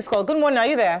 Let me take this call. Good morning, are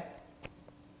you there?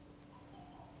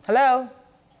 Hello?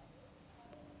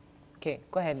 Okay,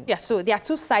 go ahead. Yeah, so there are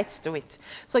two sides to it.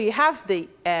 So you have the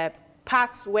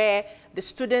parts where the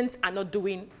students are not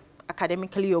doing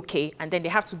academically okay, and then they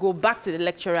have to go back to the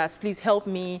lecturers, please help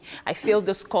me, I failed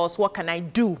this course, what can I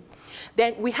do?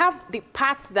 Then we have the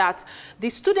parts that the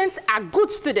students are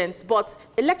good students, but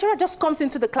a lecturer just comes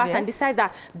into the class and decides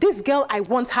that this girl, I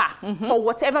want her for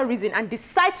whatever reason, and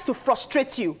decides to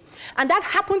frustrate you. And that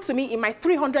happened to me in my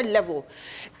 300 level.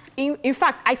 In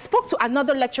fact, I spoke to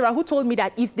another lecturer who told me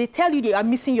that if they tell you they are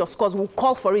missing your scores, we'll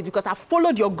call for it because I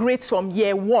followed your grades from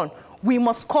year 1. We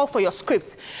must call for your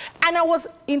scripts. And I was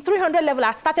in 300 level,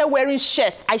 I started wearing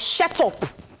shirts. I shut up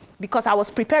because I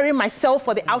was preparing myself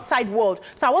for the outside world.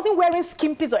 So I wasn't wearing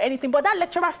skimpies or anything, but that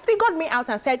lecturer figured me out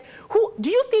and said,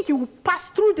 do you think you will pass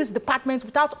through this department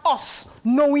without us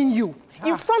knowing you?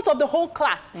 In front of the whole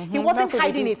class. He wasn't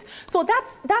hiding it. So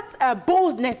that's a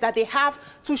boldness that they have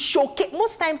to showcase.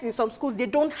 Most times in some schools, they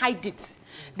don't hide it.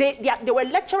 There were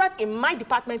lecturers in my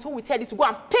department who would tell you to go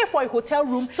and pay for a hotel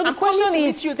room. So the question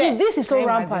is, if this is so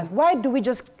rampant, why do we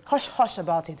just hush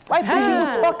about it? Why do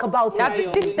you talk about it? That's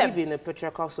the system. We live in a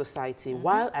patriarchal society.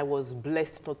 While I was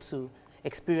blessed not to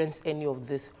experience any of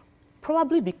this,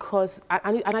 probably because,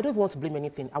 and I don't want to blame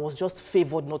anything, I was just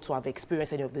favored not to have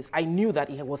experienced any of this. I knew that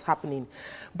it was happening.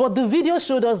 But the video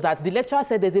showed us that the lecturer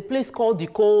said there's a place called the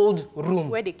cold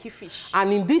room. Where they keep fish.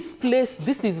 And in this place,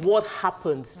 this is what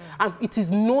happens. And it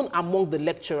is known among the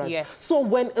lecturers. Yes. So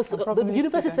when the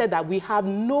university said that we have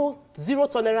zero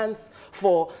tolerance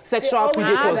for sexual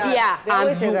predators,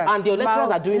 and your lecturers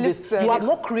are doing this, you have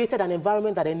not created an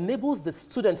environment that enables the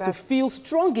students to feel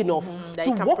strong enough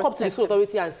to walk up to the school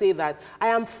authority and say that I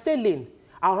am failing.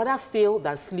 I'd rather fail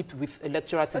than sleep with a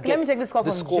lecturer to get let me take this call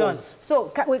from John.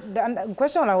 So the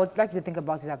question I would like you to think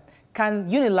about is that, can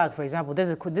Unilag, for example,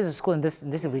 there's a school in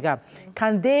this regard,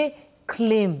 can they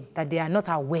claim that they are not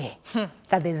aware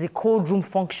that there's a cold room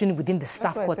functioning within the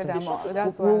staff quarters?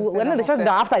 We're not discussing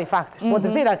that after the fact. But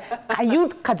to say that, can you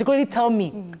categorically tell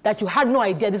me that you had no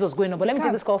idea this was going on? But let me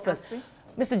take this call first.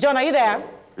 Mr. John, are you there?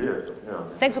 Yes, yeah.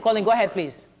 Thanks for calling. Go ahead,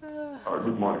 please.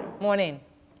 Good morning. Morning.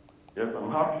 Yes,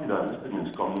 I'm happy that this thing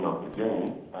is coming up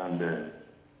again, and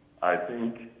I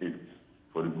think it's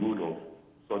for the good of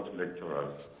such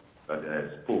lecturers that they are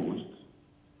exposed,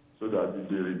 so that if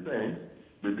they repent,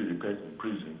 maybe repent in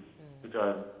prison,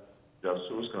 because their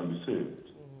souls can be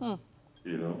saved.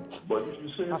 You know, but if you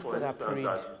say, for instance,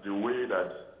 that the way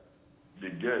that they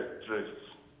get dressed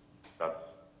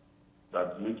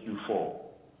that make you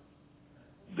fall,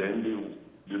 then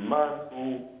the man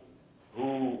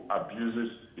who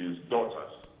abuses his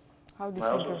daughters I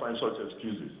also find such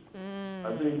excuses.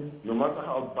 I think no matter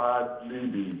how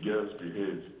badly the girls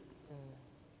behave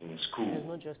in school,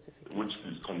 which is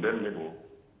condemnable,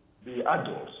 the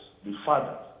adults, the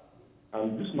fathers,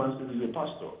 and this man said he's a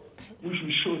pastor, we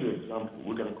should show the example.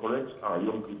 We can correct our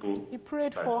young people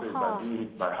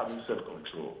by having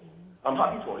self-control. I'm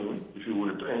happy for him. If he will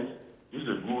repent, this is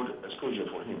a good exposure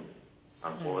for him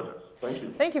and for others. Thank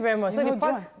you. Thank you very much. So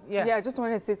John, I just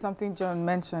wanted to say something John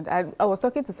mentioned. I was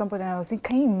talking to somebody and I was saying,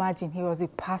 can you imagine he was a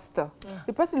pastor?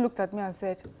 The person looked at me and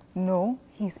said, no,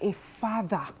 he's a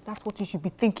father. That's what you should be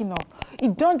thinking of.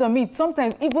 It dawned on me,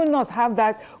 sometimes even us have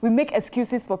that, we make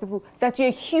excuses for people, that you're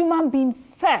a human being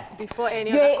first. Before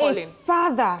any other calling. You're a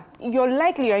father. You're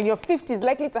in your 50s,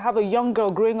 likely to have a young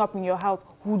girl growing up in your house.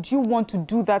 Would you want to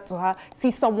do that to her? See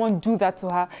someone do that to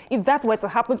her? If that were to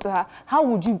happen to her, how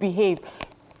would you behave?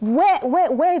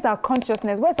 Where is our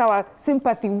consciousness? Where's our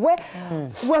sympathy? We're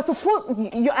supposed,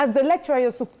 as the lecturer, you're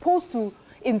supposed to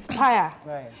inspire.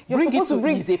 Right.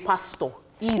 He's a pastor.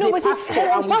 He's a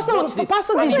pastor,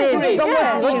 pastor these days is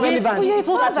almost irrelevant. He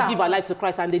told her to give her life to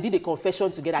Christ, and they did a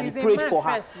confession together, and he prayed for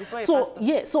her. So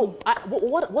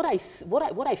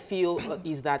what I feel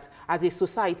is that as a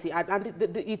society, and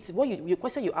it's your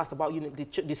question you asked about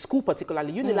the school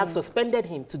particularly, UNILAG suspended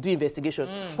him to do investigation.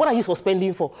 What are you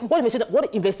suspending for?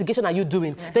 What investigation are you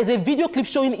doing? There's a video clip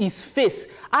showing his face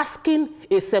asking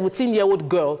a 17-year-old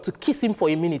girl to kiss him for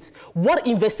a minute. What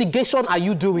investigation are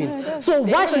you doing? So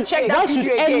why should it's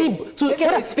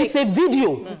a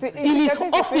video in his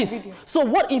office. So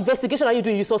what investigation are you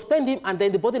doing? You suspend him, and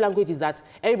then the body language is that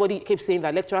everybody keeps saying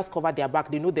that lecturers cover their back.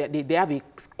 They know that they have a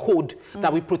code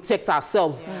that we protect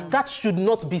ourselves. That should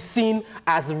not be seen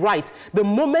as right. The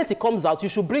moment it comes out, you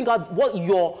should bring out what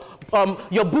your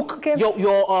book,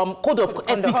 your code of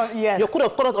ethics, your code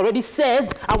of conduct already says,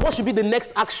 and what should be the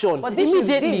next action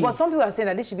immediately. But some people are saying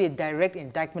that this should be a direct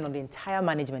indictment on the entire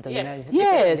management of the university.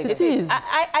 Yes, it is.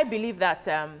 I believe that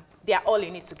they are all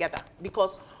in it together,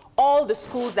 because all the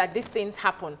schools that these things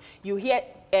happen, you hear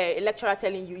a lecturer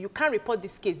telling you, you can't report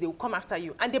this case, they will come after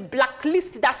you. And they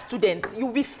blacklist that student.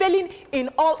 You'll be failing in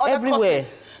all other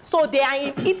courses. So they are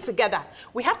in it together.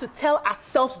 We have to tell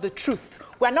ourselves the truth.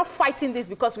 We're not fighting this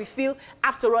because we feel,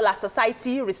 after all, our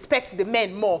society respects the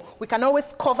men more. We can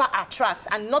always cover our tracks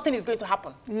and nothing is going to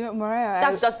happen. You know, Mariah,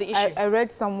 that's just the issue. I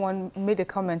read someone made a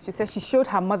comment. She said she showed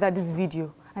her mother this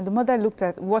video, and the mother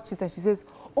watched it, and she says,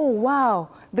 oh, wow,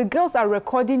 the girls are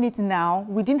recording it now.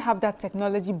 We didn't have that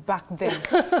technology back then.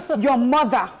 Your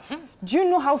mother, do you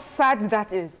know how sad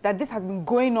that is? That this has been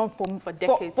going on for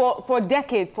decades. For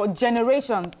decades, for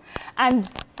generations. And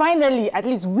finally, at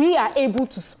least we are able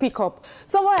to speak up.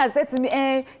 Someone has said to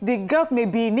me, the girls may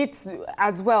be in it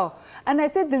as well. And I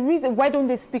said, the reason, why don't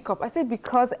they speak up? I said,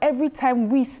 because every time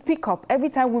we speak up, every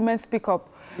time women speak up,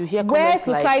 where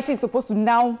society is supposed to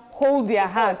now hold their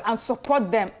hands and support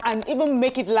them and even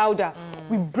make it louder,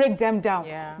 we break them down.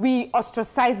 We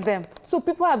ostracize them. So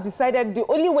people have decided the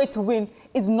only way to win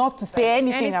is not to say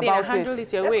anything about it.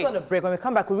 Let's go on a break. When we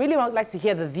come back, we really would like to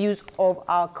hear the views of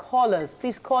our callers.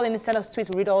 Please call in and send us tweets.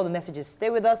 We'll read all the messages. Stay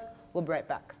with us. We'll be right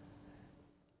back.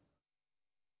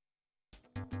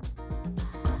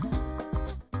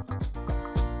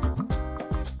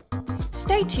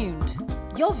 Stay tuned.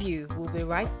 Your View will be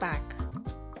right back.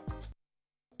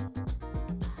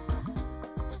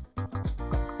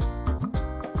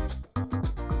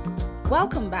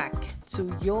 Welcome back to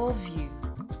Your View.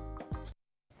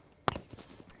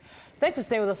 Thanks for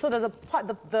staying with us. So there's a part,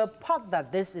 the part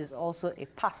that this is also a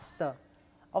pastor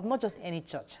of not just any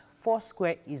church.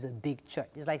 Foursquare is a big church.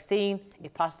 It's like saying a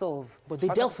pastor of... But they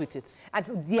dealt with it. And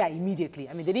so, yeah, immediately.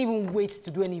 I mean, they didn't even wait to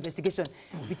do any investigation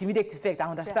with immediate effect. I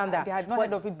understand that. They had not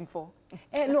heard of it before.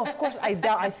 No, of course,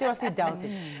 I seriously doubt it.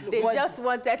 They just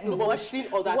wanted to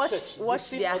wash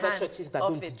their other churches that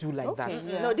don't do like that.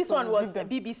 Yeah. No, this one was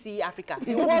BBC Africa.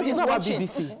 The world is watching.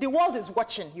 BBC. The world is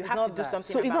watching. You have to do something.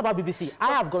 So it's not about BBC.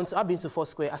 I've been to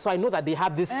Foursquare, so I know that they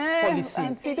have this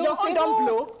policy. Your own don't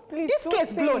blow. This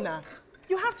case blow now.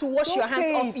 You have to wash your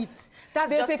hands off it.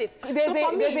 That's just it.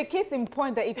 There's a case in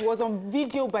point that if it was on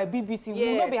video by BBC, we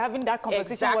would not be having that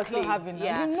conversation we're still having.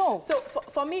 Yeah. You know. So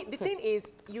for me, the thing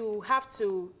is, you have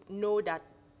to know that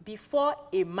before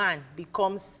a man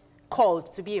becomes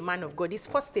called to be a man of God, he's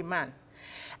first a man.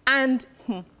 And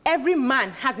every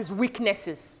man has his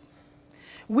weaknesses,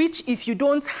 which if you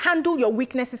don't handle your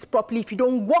weaknesses properly, if you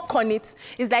don't work on it,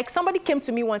 it's like somebody came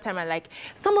to me one time and like,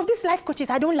 some of these life coaches,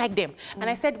 I don't like them. And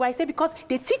I said, why? I said, because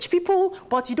they teach people,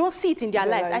 but you don't see it in their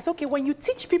lives. I said, okay, when you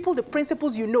teach people the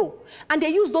principles you know, and they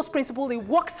use those principles, it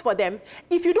works for them.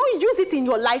 If you don't use it in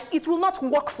your life, it will not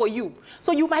work for you.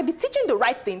 So you might be teaching the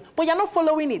right thing, but you're not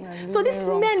following it. So these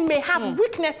men may have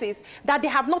weaknesses that they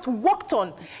have not worked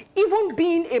on, even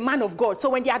being a man of God. So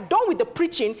when they are done with the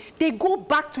preaching, they go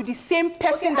back to the same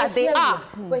person that they are.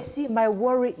 But you see, my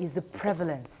worry is the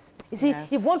prevalence. You see,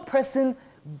 if one person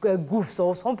goofs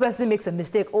or one person makes a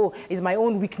mistake, oh, it's my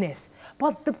own weakness.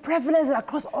 But the prevalence is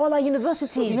across all our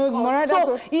universities.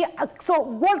 So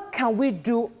what can we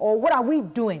do, or what are we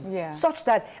doing such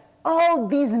that all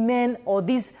these men or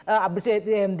these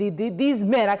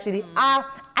men actually are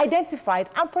identified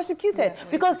and persecuted?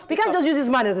 Because we can't just use this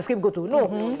man as a scapegoat. No,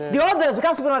 the others, we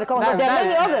can't speak on the comment, but there are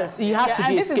many others. He has to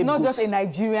be a scapegoat. And this is not just a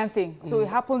Nigerian thing, so it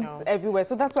happens everywhere.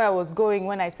 So that's why I was going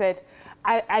when I said,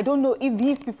 I don't know if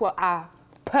these people are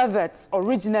perverts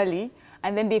originally,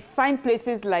 and then they find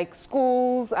places like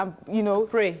schools and, you know,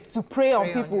 to prey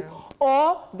on people.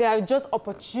 Or they are just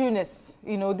opportunists,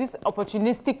 you know, this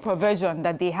opportunistic perversion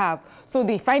that they have. So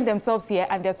they find themselves here,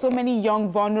 and there are so many young,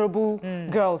 vulnerable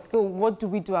girls. So what do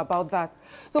we do about that?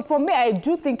 So for me, I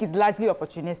do think it's largely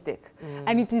opportunistic.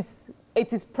 And it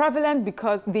is prevalent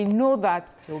because they know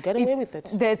that you'll get away with it.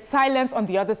 There's silence on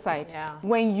the other side.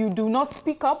 When you do not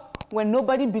speak up, when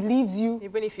nobody believes you,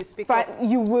 even if you speak up,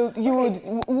 you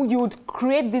would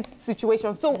create this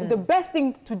situation. So the best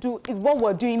thing to do is what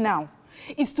we're doing now.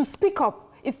 Is to speak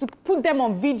up, is to put them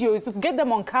on video, is to get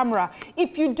them on camera.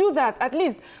 If you do that, at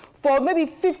least for maybe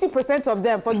 50% of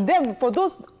them, for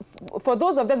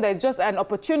those of them that is just an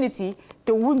opportunity,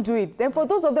 they won't do it. Then for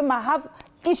those of them that have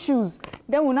issues,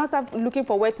 then we'll now start looking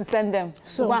for where to send them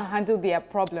to go and handle their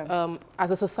problems. As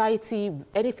a society,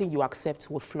 anything you accept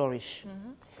will flourish.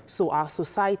 So our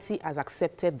society has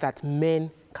accepted that men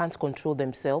can't control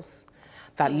themselves,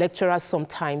 that lecturers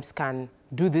sometimes can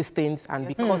do these things, and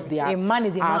because they are... A man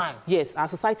is a man. Yes, our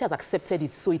society has accepted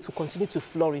it, so it will continue to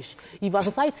flourish. If our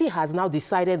society has now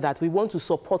decided that we want to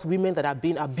support women that are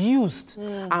being abused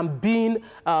and being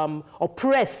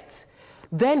oppressed,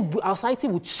 then our society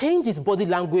will change its body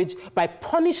language by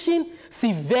punishing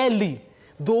severely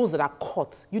those that are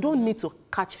caught. You don't need to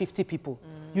catch 50 people.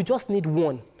 You just need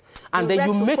one. And then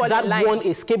you make that one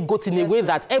a scapegoat in a way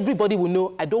that everybody will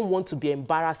know, I don't want to be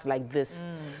embarrassed like this.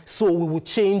 So we will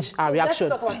change our reaction.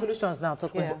 Let's talk about solutions now.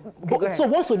 So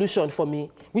one solution for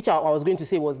me, which I was going to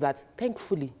say, was that,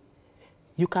 thankfully,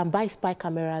 you can buy spy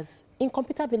cameras in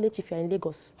Computer Village if you're in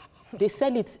Lagos. They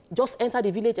sell it. Just enter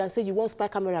the village and say you want spy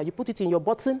camera. You put it in your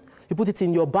button, you put it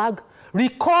in your bag.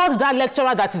 Record that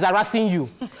lecturer that is harassing you.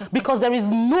 Because there is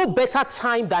no better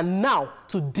time than now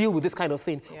to deal with this kind of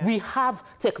thing. We have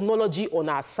technology on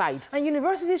our side. And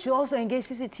universities should also engage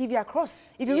CCTV across.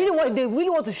 If you really want, if they really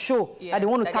want to show that they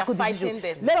want to tackle this issue,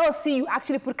 let us see you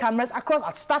actually put cameras across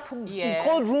at staff in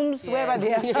cold rooms, wherever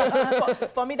they are.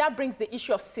 For me, that brings the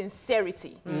issue of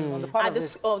sincerity on the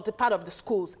part of the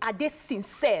schools. Are they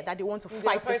sincere that they want to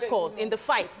fight this cause in the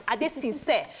fight? Are they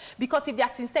sincere? Because if they are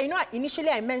sincere, you know, initially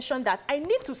I mentioned that I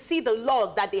need to see the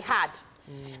laws that they had.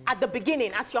 At the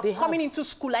beginning, as you're coming into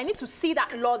school, I need to see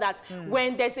that law that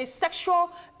when there's a sexual,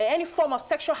 any form of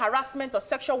sexual harassment or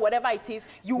sexual whatever it is,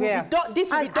 you will be done, this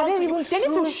will be done to you. They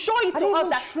need to show it to us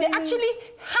that they actually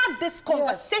had this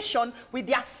conversation with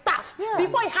their staff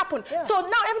before it happened. So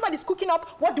now everybody's cooking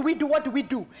up, what do we do, what do we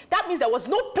do? That means there was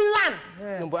no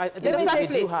plan. No, but they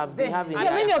have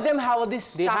many of them have this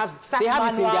staff it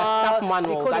in their staff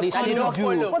manual that they shouldn't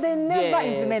do. But they never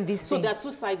implement these things. So there are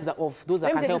two sides of those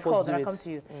that can help us do it. To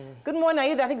you. Good morning,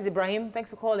 Aida. I think it's Ibrahim. Thanks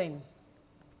for calling.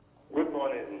 Good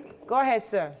morning. Go ahead,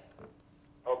 sir.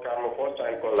 Okay, I'm a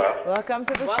first-time caller. Welcome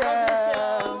to the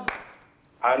show.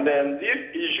 And then this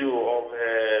issue of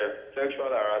sexual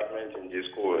harassment in the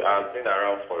school has been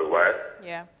around for a while.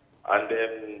 Yeah. And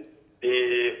then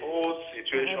the whole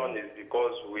situation is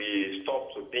because we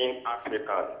stopped being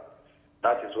African.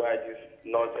 That is why this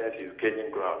nonsense is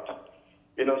gaining ground.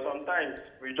 You know, sometimes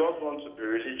we just want to be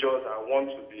religious and want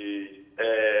to be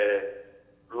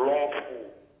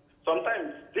lawful.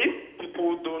 Sometimes these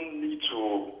people don't need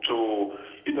to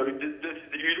you know, they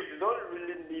don't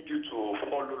really need you to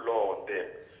follow law on them.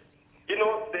 You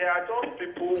know, they are just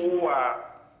people who are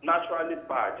naturally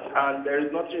bad, and there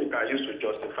is nothing you can use to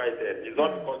justify them. It's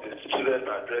not because the students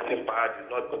are dressing bad, it's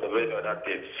not because of any other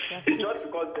thing. It's just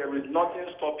because there is nothing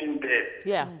stopping them.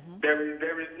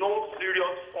 There is no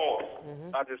serious force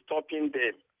that is stopping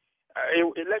them. A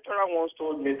lecturer once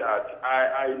told me that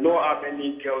I know how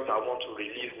many girls I want to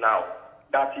release now.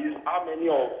 That is how many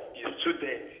of his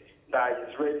students that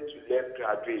is ready to let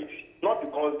graduate. Not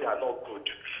because they are not good,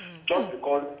 just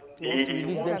because he wants to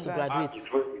release them to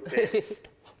graduate.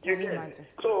 You get.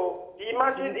 So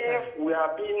imagine if we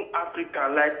are being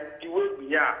African like the way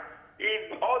we are.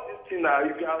 If all these things are,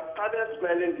 if you have started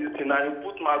smelling this thing and you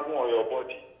put mago on your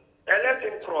body, and let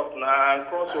him cross now and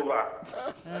cross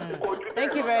over.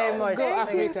 Thank you very much. Go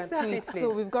African tweets.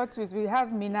 So we've got tweets. We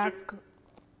have Menace.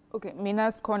 Okay,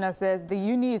 Menace Corner says the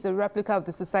uni is a replica of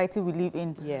the society we live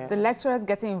in. Yes. The lecturers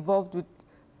getting involved with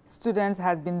students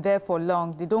has been there for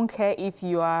long. They don't care if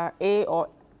you are A or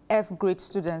F grade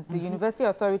students. The university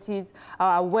authorities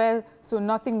are aware, so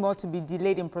nothing more to be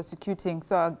delayed in prosecuting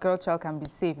so our girl child can be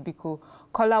safe. Because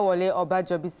Kolawole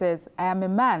Obajobi says, I am a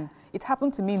man. It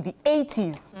happened to me in the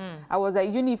 80s. I was at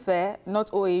Unifair,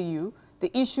 not OAU.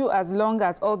 The issue, as long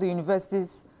as all the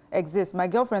universities exist. My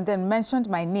girlfriend then mentioned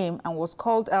my name and was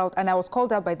called out, and I was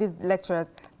called out by these lecturers.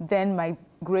 Then my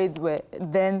grades were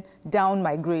down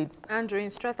my grades. Andrew in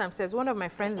Stratham says, one of my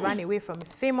friends ran away from a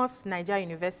famous Nigeria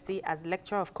university as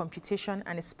lecturer of computation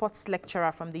and a sports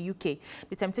lecturer from the UK.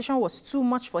 The temptation was too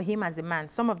much for him as a man.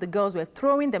 Some of the girls were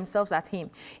throwing themselves at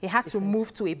him. He had to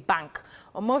move to a bank.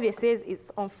 Omovie says it's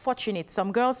unfortunate.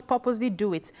 Some girls purposely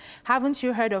do it. Haven't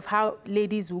you heard of how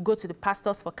ladies will go to the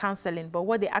pastors for counseling, but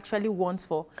what they actually want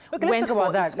for? Okay, let's talk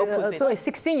about that. So a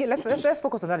 16-year, let's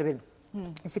focus on that a bit.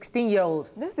 A 16-year-old,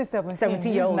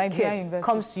 17-year-old kid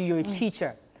comes to your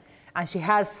teacher, and she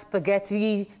has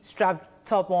spaghetti strapped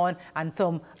top on and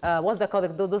some, what's that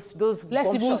called? Those Let's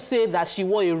even shorts. say that she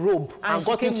wore a robe and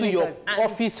got into your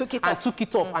office took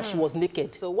it off, and she was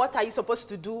naked. So what are you supposed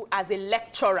to do as a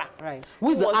lecturer? Right.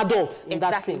 Who is the adult in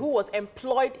that scene? Who was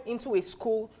employed into a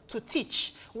school to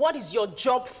teach? What is your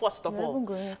job, first of all?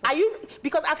 Are you,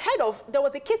 because I've heard of, there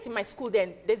was a case in my school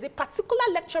then, there's a particular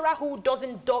lecturer who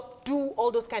doesn't do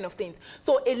all those kind of things.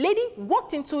 So a lady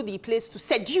walked into the place to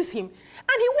seduce him,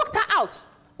 and he walked her out,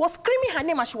 was screaming her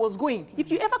name as she was going.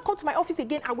 If you ever come to my office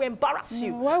again, I will embarrass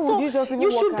you. Why would you just even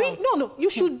walk out? No, you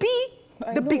should be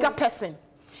the bigger person.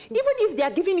 Even if they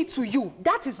are giving it to you,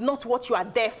 that is not what you are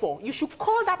there for. You should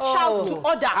call that child to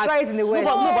order. Try it in the West.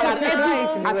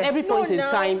 But at every point in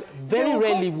time, very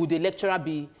rarely would a lecturer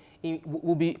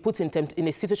will be put in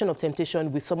a situation of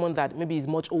temptation with someone that maybe is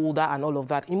much older and all of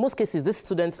that. In most cases, these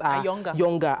students are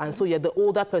younger, and so you're the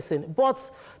older person. But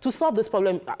to solve this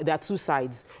problem, there are two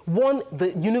sides. One,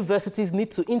 the universities need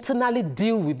to internally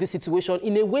deal with this situation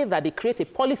in a way that they create a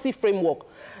policy framework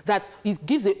that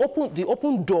gives the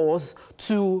open doors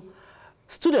to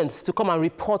students to come and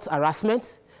report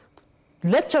harassment,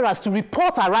 lecturers to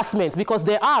report harassment, because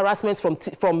there are harassments from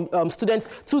students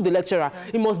to the lecturer.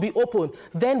 It must be open.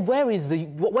 Then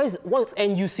what's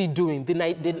NUC doing? The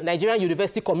Nigerian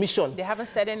University Commission. They haven't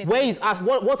said anything. What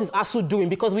is ASU doing?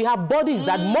 Because we have bodies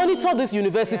that monitor these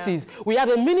universities. Yeah. We have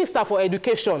a minister for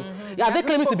education. Are they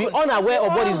claiming to be unaware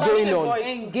of what is going on?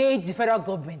 Engage the federal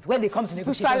government when they come to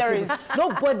negotiate.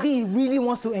 Nobody really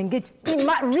wants to engage in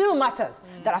real matters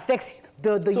that affects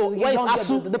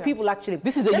the people actually.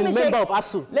 This is a member of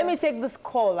ASU. Let me take this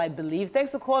call, I believe.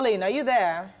 Thanks for calling. Are you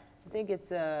there? I think it's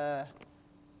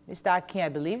Mr. Akin, I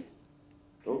believe.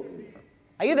 Okay.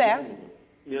 Are you there?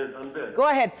 Yes, I'm there. Go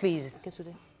ahead, please.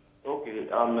 Okay,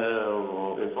 I'm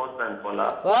a first-time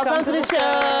caller. Welcome to the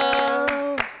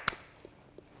show.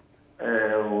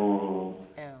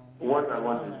 What I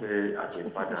want to say as a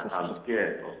father, I'm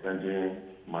scared of sending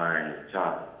my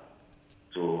child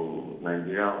to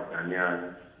Nigeria or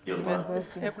Ghanaian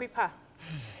university.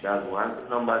 That's one.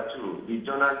 Number two, the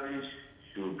journalist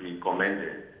should be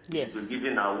commended. Yes. To give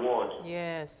an award.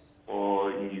 Yes.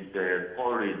 For his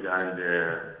courage and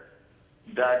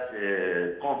that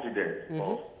confidence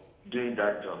of doing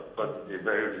that job, because it's a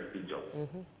very risky job.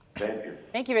 Thank you.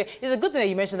 Thank you. It's a good thing that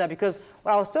you mentioned that, because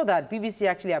I was told that BBC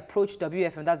actually approached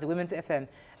WFM, that's the Women FM,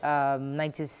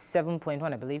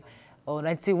 97.1, I believe, or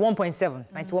 91.7,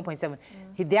 91.7.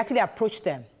 They actually approached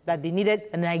them that they needed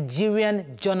a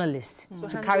Nigerian journalist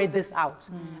to carry this out.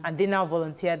 And they now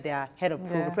volunteered their head of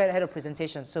head of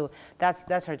presentation. So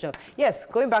that's her job. Yes,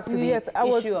 going back to the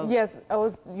issue of... Yes,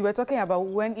 you were talking about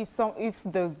if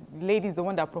the lady is the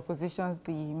one that propositions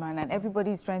the man and everybody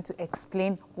is trying to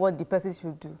explain what the person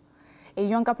should do. A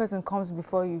younger person comes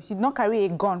before you. She did not carry a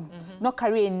gun, not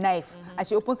carry a knife, and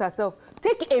she opens herself.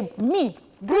 Take a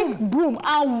big broom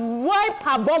and wipe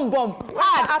her bum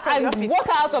hard and walk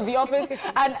her out of the office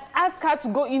and ask her to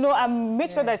go, and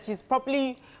make sure that she's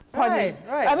properly punished.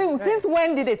 Right, I mean, since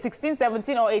when did a 16,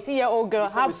 17 or 18-year-old girl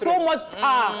have so much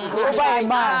power over a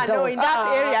man? No, in that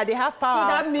area, they have power.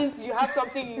 So that means you have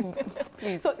something...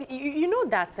 Please. So you know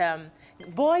that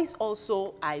boys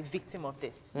also are a victim of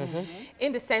this,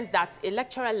 in the sense that a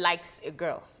lecturer likes a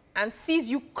girl and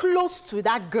sees you close to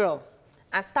that girl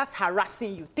and starts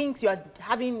harassing you, thinks you are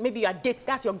having, maybe your date,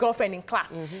 that's your girlfriend in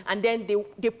class, and then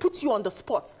they put you on the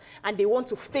spot and they want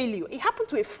to fail you. It happened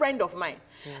to a friend of mine.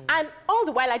 And all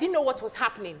the while, I didn't know what was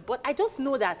happening, but I just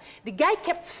know that the guy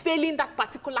kept failing that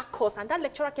particular course, and that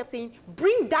lecturer kept saying,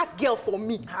 bring that girl for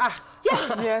me.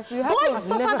 Yes, boys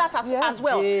suffer that as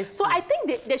well. Yes. So I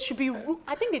think there should be,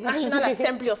 I think the National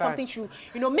Assembly or something should,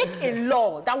 make a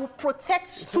law that will protect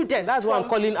students. That's what I'm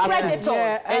calling predators.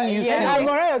 Let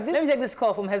me take this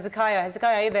call from Hezekiah.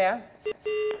 Hezekiah, are you there?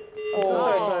 So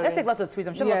sorry. Let's take lots of tweets.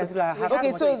 I'm sure lots of people have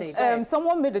okay, so much to say.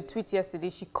 Someone made a tweet yesterday.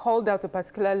 She called out a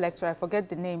particular lecturer. I forget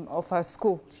the name of her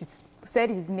school. She said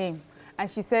his name. And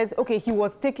she says, okay, he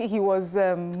was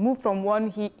moved from one,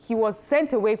 he was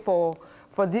sent away for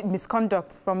the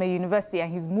misconduct from a university,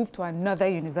 and he's moved to another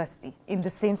university in the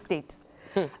same state.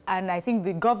 And I think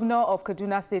the governor of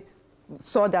Kaduna State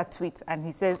saw that tweet, and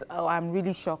he says, oh, I'm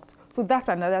really shocked. So that's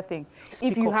another thing.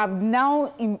 If you have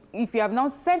now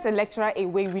sent a lecturer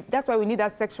away, that's why we need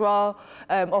that sexual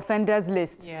offenders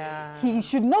list. He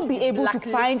should not be able to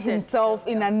find himself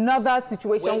in another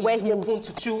situation where he's open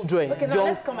to children. Okay, now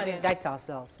let's come and indict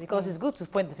ourselves, because it's good to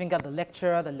point the finger at the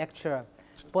lecturer.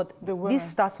 But this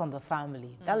starts from the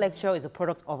family. That lecturer is a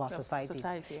product of our society.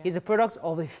 He's a product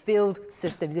of a failed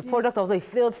system. He's a product of a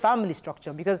failed family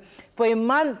structure. Because for a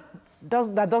man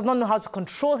that does not know how to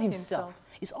control himself,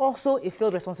 It's also a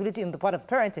field responsibility in the part of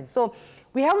parenting. So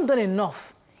we haven't done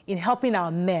enough in helping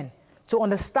our men to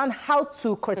understand how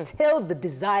to curtail the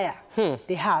desires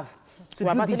they have. We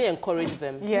have actually encouraged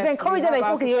them. Yes, you encourage them,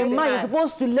 like, okay, you're a man, you're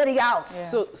supposed to let it out. Yeah.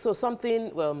 So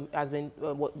something has been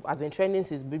trending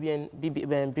since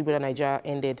Big Brother Nigeria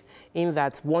ended, in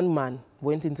that one man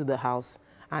went into the house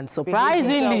and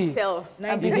surprisingly,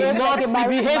 he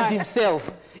behaved himself.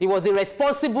 He was a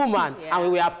responsible man, and we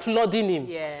were applauding him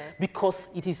because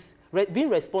it is being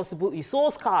responsible is so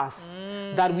scarce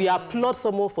that we applaud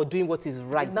someone for doing what is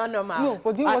right. It's not normal. No,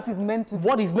 for doing what is meant to do.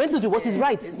 What is meant to do, what is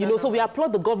right. You know, so we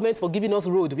applaud the government for giving us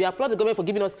road. We applaud the government for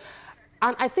giving us...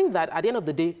 And I think that at the end of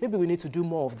the day, maybe we need to do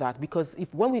more of that, because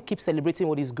when we keep celebrating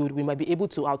what is good, we might be able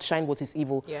to outshine what is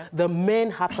evil. Yeah. The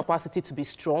men have capacity to be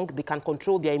strong. They can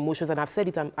control their emotions. And I've said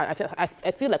it,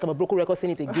 I feel like I'm a broken record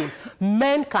saying it again.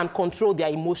 Men can control their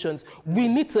emotions. We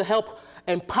need to help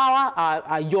empower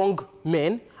our young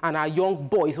men and our young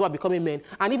boys who are becoming men,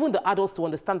 and even the adults to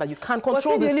understand that you can't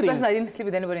control this thing. Was he the only person that didn't sleep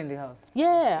with anybody in the house?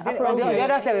 Yeah. The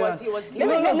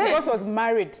others was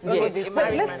married.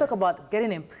 Let's talk about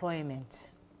getting employment.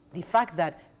 The fact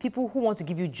that people who want to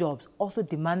give you jobs also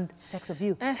demand sex of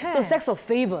you. So sex of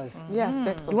favors.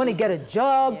 Sex you want to get a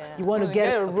job, you want to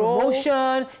get a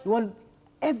promotion, you want...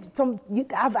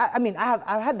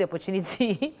 I've had the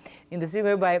opportunity in the city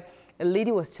whereby a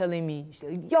lady was telling me,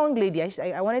 a young lady,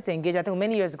 I wanted to engage, I think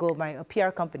many years ago, a PR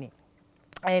company.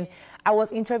 And I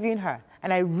was interviewing her,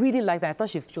 and I really liked her. I thought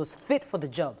she was fit for the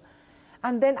job.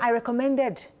 And then I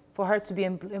recommended for her to be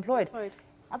employed.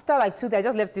 After like 2 days, I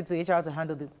just left it to HR to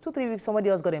handle it. 2-3 weeks, somebody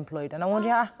else got employed. And I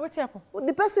wondered, what's happened? Well,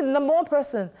 the person, number one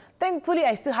person, thankfully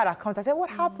I still had accounts. I said, what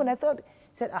happened? I thought, he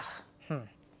said,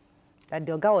 that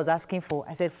the guy was asking for.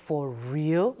 I said, for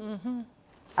real?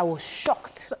 I was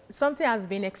shocked. So, something has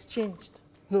been exchanged.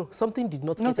 No, something did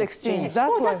not get exchanged.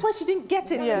 That's why she didn't get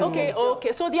it. Yes.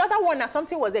 Okay. So the other one,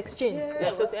 something was exchanged.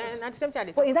 So, and at the same time,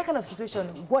 but in that kind of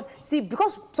situation,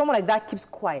 because someone like that keeps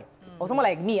quiet, or someone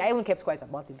like me, I even kept quiet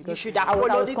about it, because I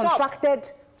was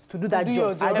contracted to do that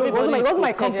job. It wasn't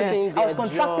my company. I was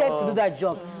contracted to do that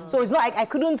job. So it's not, I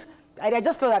couldn't. I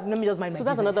just felt that let me just mind my business. So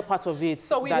that's another part of it.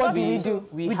 So what do we do?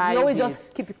 We always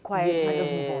just keep it quiet and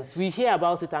just move on. We hear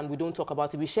about it and we don't talk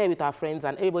about it. We share it with our friends,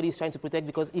 and everybody is trying to protect,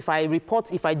 because if I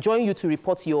join you to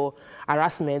report your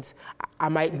harassment,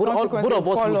 both of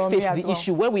us will face the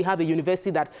issue. When we have a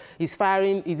university that is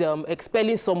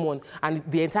expelling someone, and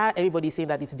everybody is saying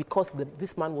that it's because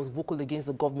this man was vocal against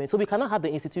the government. So we cannot have the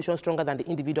institution stronger than the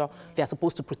individual they are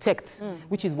supposed to protect,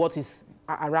 which is what is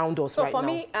around us right now. So for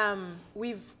me,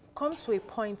 we've come to a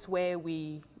point where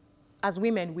as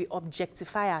women, we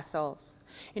objectify ourselves.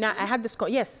 You know, I had this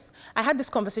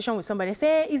conversation with somebody. I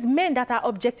say, it's men that are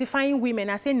objectifying women.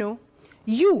 I say, no.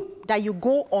 You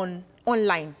go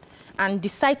online and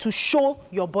decide to show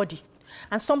your body,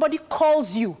 and somebody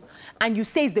calls you and you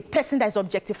say it's the person that is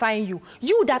objectifying you.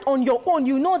 You that on your own,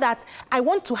 you know that I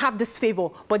want to have this favor,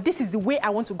 but this is the way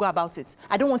I want to go about it.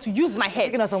 I don't want to use my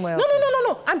head. Somewhere else.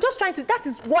 No. I'm just trying to, that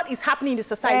is what is happening in the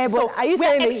society. So are you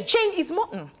saying exchange is more,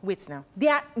 wait now.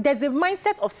 There's a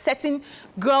mindset of certain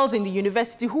girls in the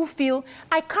university who feel,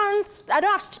 I don't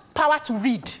have power to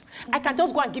read. I can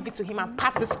just go and give it to him and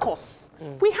pass this course.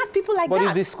 We have people like that. But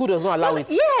if the school does not allow it,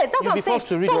 yes, that's what I'm saying. You'll be forced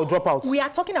to read or drop out. We are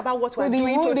talking about what we're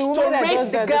doing to raise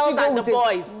the girls and the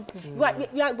boys.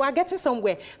 We are getting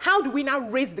somewhere. How do we now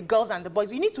raise the girls and the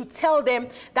boys? You need to tell them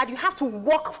that you have to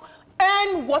work,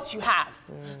 earn what you have.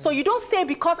 So you don't say,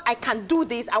 because I can do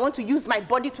this, I want to use my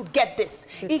body to get this.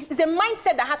 It's a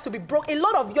mindset that has to be broken. A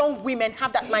lot of young women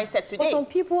have that mindset today. But some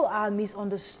people are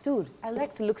misunderstood. I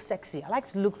like to look sexy. I like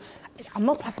to look... I'm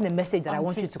not passing a message that I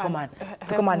want you to come and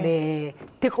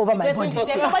take over my body.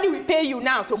 Somebody will pay you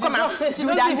now to come and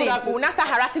do that thing. Will not start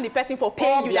harassing the person for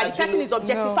paying you. That the person is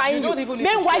objectifying you.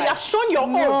 Meanwhile, you have shown your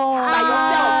own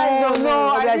by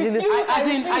yourself.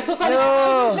 I totally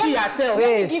she herself.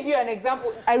 Let me give you an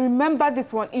example. I remember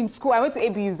this one in school. I went to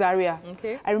ABU Zaria.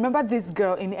 I remember this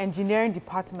girl in the engineering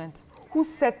department who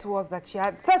said to us that she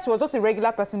was just a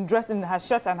regular person dressed in her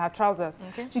shirt and her trousers.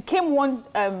 She came one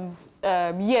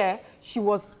year, she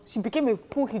became a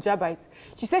full hijabite.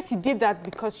 She said she did that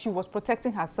because she was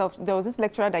protecting herself. There was this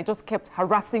lecturer that just kept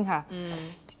harassing her.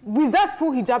 With that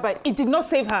full hijabite, it did not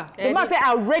save her. The man said,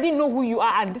 I already know who you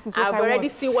are, and this is what I want. I've already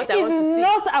seen what I want to see. It is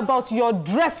not about your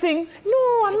dressing.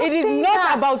 No, I'm not saying that. It is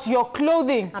not about your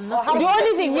clothing. I'm not the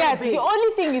only thing, the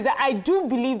only thing is that I do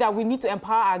believe that we need to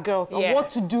empower our girls on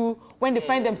what to do when they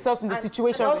find themselves in the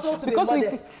situation. And also to be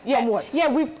modest, somewhat.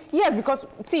 Yes, because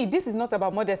see, this is not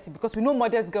about modesty, because we know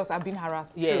modest girls are being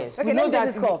harassed. Yes. Okay, let me take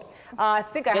this call. I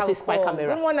think I have a call. Camera.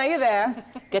 Good morning, are you there?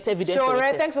 Get evidence.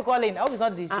 Shore, thanks for calling. I hope it's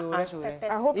not this Shore.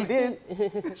 I hope it is.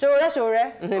 Shore.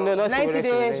 No, not 90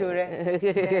 days, Shore.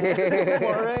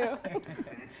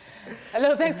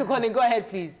 Hello, thanks for calling. Go ahead,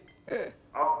 please.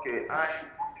 Okay, I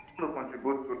want to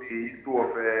contribute to the issue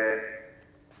of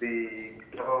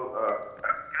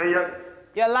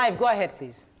You're live. Go ahead,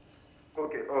 please.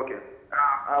 Okay.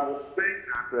 I was saying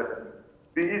that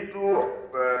the issue of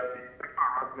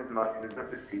harassment in our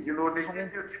university, you know, the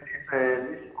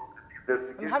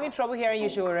I'm having trouble hearing you,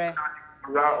 Shore. Of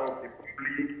the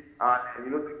public and,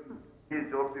 you know,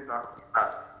 injustice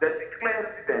and there's a clear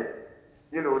evidence,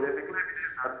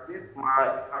 that this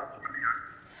might actually.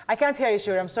 I can't hear you,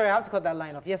 Shore. I'm sorry. I have to cut that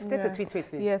line off. Yes, take the tweet, please.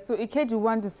 Yeah, so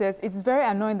Ikejuwandu says, it's very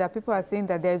annoying that people are saying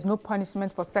that there is no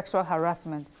punishment for sexual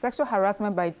harassment. Sexual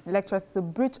harassment by lecturers is a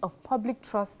breach of public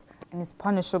trust and is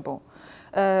punishable.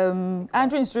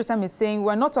 Andrew Instrutam is saying,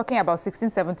 we're not talking about 16,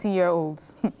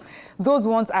 17-year-olds. Those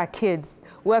ones are kids.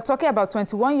 We're talking about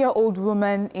 21-year-old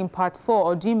woman in part 4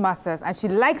 or doing masters, and she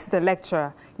likes the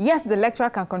lecturer. Yes, the lecturer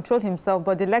can control himself,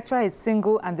 but the lecturer is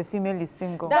single and the female is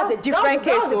single. That's a different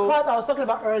case. That was the part I was talking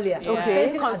about earlier. Yeah.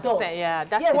 Okay. Yeah,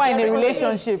 that's why in a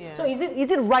relationship. Yeah. So is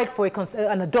it right for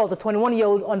an adult, a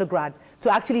 21-year-old undergrad,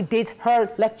 to actually date her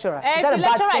lecturer? Is that the a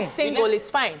bad lecturer thing? is single, it's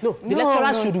fine. No, the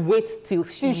lecturer should wait till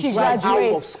she graduates out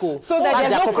of school. So that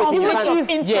there's no conflict of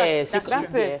interest. Yes,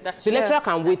 that's it. The lecturer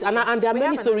can wait. And there are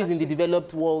many stories in the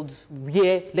developed world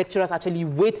where lecturers actually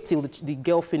wait till the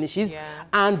girl finishes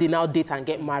and they now date and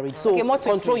get married. So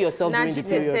control yourself during the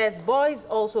period. says boys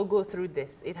also go through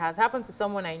this. It has happened to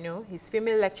someone I know. His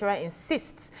female lecturer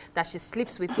insists that she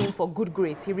sleeps with him for good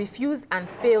grades. He refused and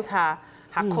failed her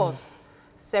course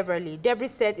severally. Debris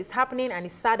said it's happening and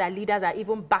it's sad that leaders are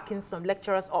even backing some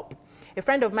lecturers up. A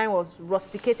friend of mine was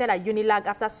rusticated at Unilag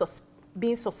after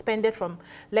being suspended from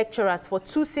lecturers for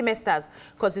 2 semesters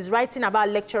because he's writing about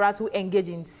lecturers who engage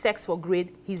in sex for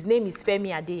grade. His name is Femi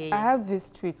Adeyeye. I have this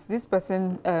tweet. This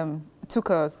person took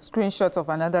a screenshot of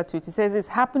another tweet. He says, it's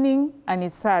happening and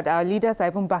it's sad. Our leaders are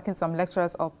even backing some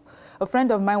lecturers up. A friend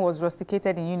of mine was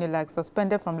rusticated in Unilag,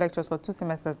 suspended from lectures for 2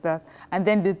 semesters. And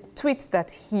then the tweet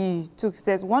that he took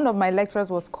says, one of my lecturers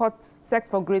was caught sex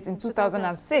for grades in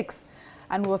 2006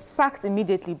 and was sacked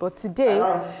immediately. But today,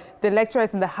 the lecturer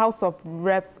is in the House of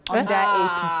Reps under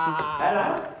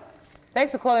APC.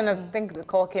 Thanks for calling. I think the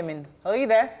call came in. Are you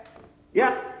there?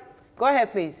 Yeah. Go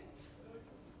ahead, please.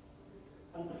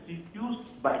 I was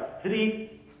seduced by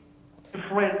 3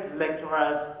 different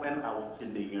lecturers when I was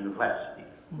in the university.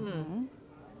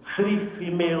 3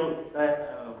 female.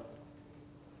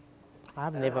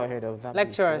 I've never heard of that.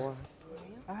 Lecturers. Before.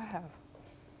 I have.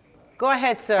 Go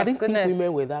ahead, sir. I didn't think Goodness.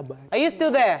 women were that bad. Are you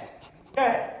still there?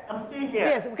 Yeah, I'm still here.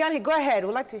 Yes, we can. Go ahead.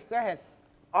 We'd like to. Go ahead.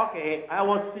 Okay, I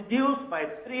was seduced by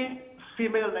 3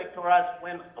 female lecturers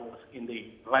when I was in the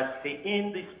university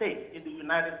in the States, in the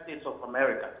United States of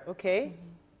America. Okay.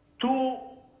 2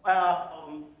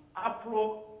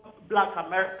 Afro-Black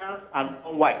Americans and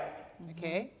 1 white.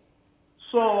 Okay.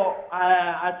 So,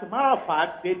 as a matter of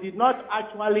fact, they did not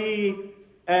actually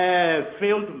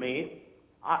fail me,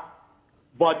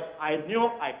 but I knew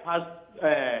I passed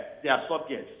their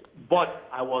subjects, but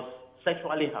I was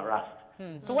sexually harassed.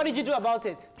 So what did you do about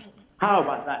it? How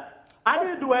about that? I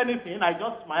didn't do anything. I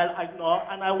just smiled,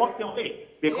 and I walked away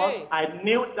because I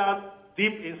knew down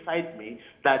deep inside me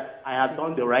that I had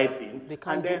done the right thing. They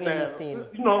can't and do then, anything.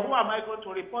 who am I going to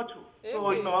report to? So,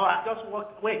 I just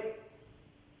walked away.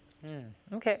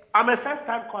 Okay. I'm a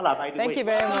first-time caller, by the way. Thank you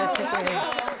very much.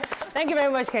 Thank you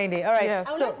very much, Kehinde. All right. Yeah.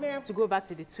 I would like Miriam to go back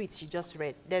to the tweet she just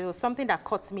read. There was something that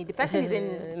caught me. The person is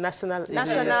in National.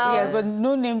 Yes, but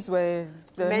no names were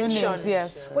mentioned. No names,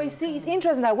 yes. Well, you see, it's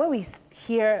interesting that when we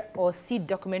hear or see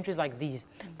documentaries like these,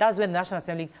 that's when the National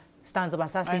Assembly stands up and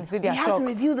starts saying, we have to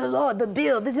review the law, the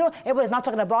bill. This, everybody's not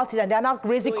talking about it, and they're now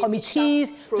raising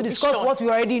committees to discuss what we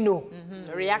already know.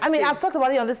 I mean, I've talked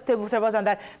about it on this table several times,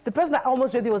 that the person that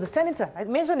almost read it was a senator. I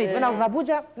mentioned it when I was in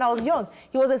Abuja, when I was young.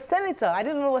 He was a senator. I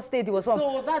didn't know what state he was from.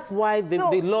 So that's why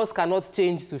the laws cannot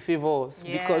change to favor us,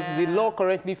 because the law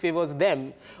currently favors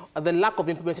them. The lack of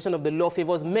implementation of the law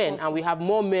favors men, and we have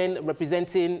more men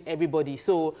representing everybody.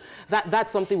 So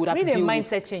that's something we have to deal with. We need a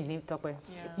mindset change, Tokwe.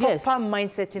 Yes. Proper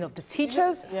mindset change of the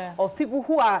teachers, of people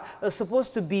who are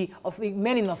supposed to be of the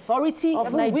men in authority,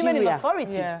 of women in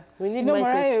authority. Yeah. We need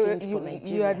mindset change for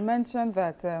Nigeria. You had mentioned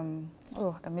that,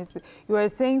 I missed it. You were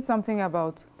saying something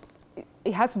about,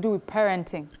 it has to do with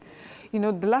parenting. You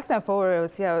know, the last time Fowowe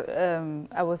was here,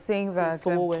 I was saying that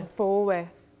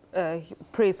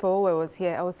praise for what was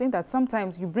here. I was saying that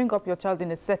sometimes you bring up your child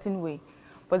in a certain way,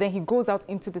 but then he goes out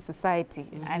into the society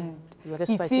and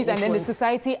he sees, and then the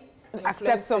society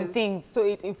accepts some things, so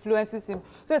it influences him.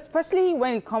 So especially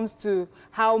when it comes to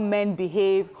how men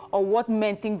behave or what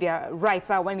men think their rights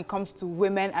are when it comes to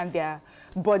women and their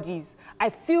bodies, I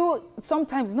feel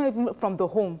sometimes not even from the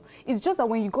home. It's just that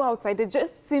when you go outside, there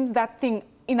just seems that thing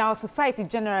in our society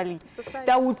generally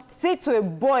that would say to a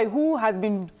boy who has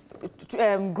been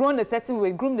grown a certain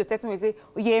way, groomed a certain way, say,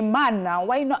 oh, you're a man now,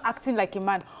 why are you not acting like a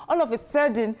man? All of a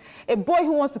sudden, a boy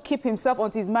who wants to keep himself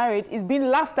until he's married is being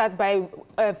laughed at by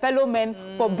fellow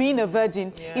men for being a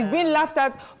virgin. He's being laughed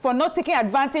at for not taking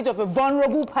advantage of a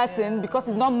vulnerable person because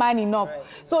he's not man enough. Right.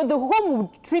 So the home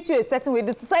would treat you a certain way.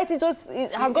 The society just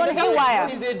has gone haywire.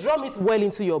 If they drum it well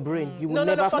into your brain, you will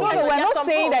never forget. No, we're not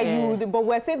saying that you would, but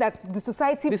we're saying that the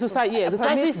society... The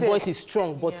society's voice is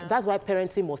strong, but that's why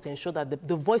parenting must ensure that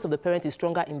the voice of the parent is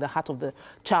stronger in the heart of the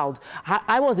child.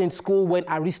 I was in school when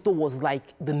Aristo was like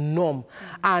the norm,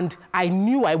 and I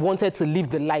knew I wanted to live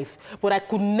the life, but I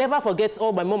could never forget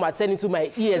all my mom had said into my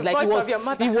ears. Like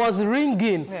it was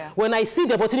ringing. Yeah. When I see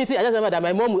the opportunity, I just remember that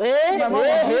my mom would,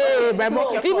 my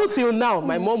mom, even till now,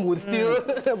 my mom would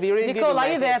still be ringing. Nicole, are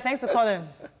you there? Thanks for calling.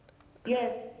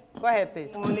 Yes. Go ahead,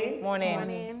 please. Morning.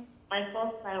 Morning. My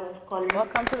first time was calling.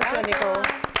 Welcome to the show, Nicole.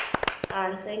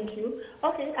 Thank you.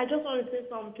 Okay, I just want to say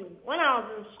something. When I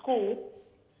was in school,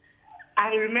 I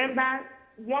remember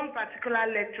one particular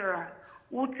lecturer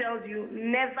who tells you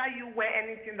never you wear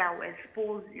anything that will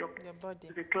expose your body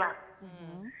to the class.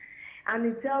 Mm-hmm. And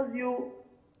he tells you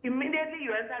immediately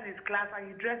you enter this class and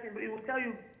you dress it, will tell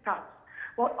you start.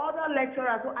 But other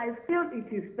lecturers, so I feel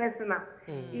it is personal.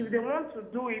 Mm-hmm. If they want to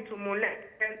do it to molest,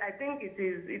 then I think it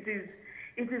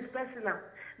is personal.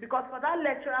 Because for that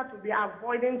lecturer to be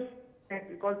avoiding,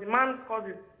 because the man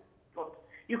causes,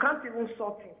 you can't even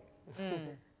sort him.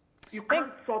 Mm. You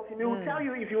can't sort him. He will tell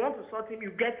you if you want to sort him,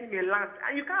 you get him a land.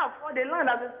 And you can't afford a land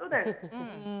as a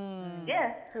student.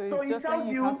 Yeah. So he tells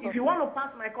you, if you want to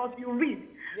pass my course, you read.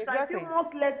 Exactly. So I feel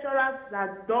most lecturers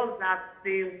that does that,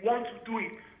 they want to do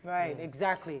it. Right,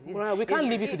 exactly. Well, we can't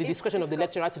leave it to the discretion of the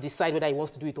lecturer to decide whether he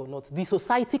wants to do it or not. The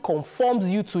society conforms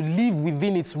you to live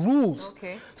within its rules.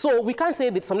 Okay. So we can't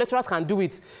say that some lecturers can do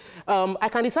it. I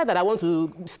can decide that I want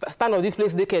to stand on this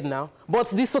place naked now, but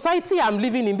the society I'm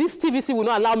living in, this TVC will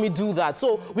not allow me to do that.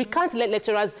 So we can't let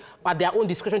lecturers at their own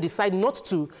discretion decide not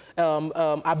to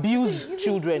abuse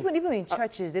children. Even in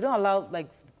churches, they don't allow, like,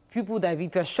 people that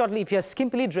if you're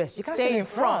skimpily dressed, you can't stay in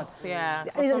front. Yeah.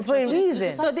 It's for a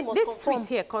reason. So this tweet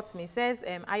here caught me. It says,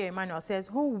 Ayo Emmanuel says,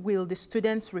 who will the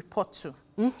students report to?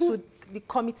 Mm-hmm. So the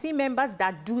committee members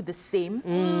that do the same.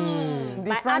 Mm.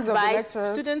 My advice,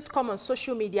 students come on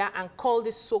social media and call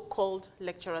these so-called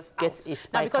lecturers out.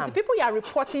 Now, because the people you are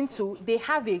reporting to, they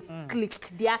have a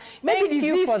clique. They are, maybe the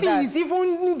VC is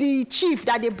even the chief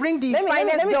that they bring the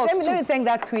finest girls to. Let me thank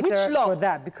that Twitter for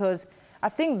that, because I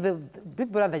think the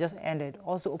Big Brother that just ended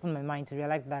also opened my mind to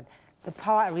realize that the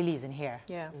power really is in here.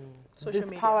 Yeah.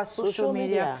 Social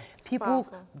media. People,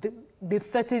 the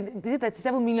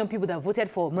 37 million people that voted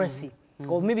for Mercy,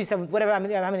 or maybe whatever,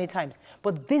 how many times.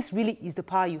 But this really is the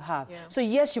power you have. Yeah. So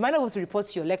yes, you might not want to report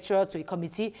to your lecturer, to a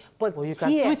committee, but you can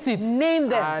tweet it, name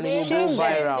them, shame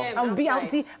them,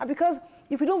 and because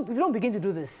if we don't begin to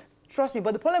do this, trust me,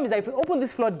 but the problem is that if we open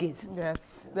this floodgate,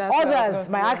 others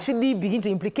might actually begin to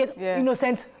implicate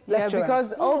innocent lecturers.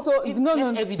 Because also,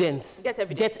 get evidence. Get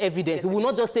evidence. We will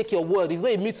not just take your word. It's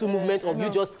not a Me Too movement of you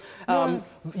just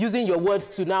using your words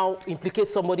to now implicate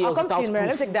somebody else without proof. Let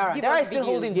me take Dara. Dara is still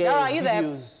holding. Dara, are you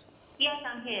there? Yes,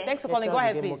 I'm here. Thanks for calling. Go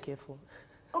ahead, please.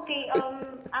 Okay,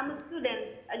 I'm a student.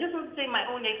 I just want to say my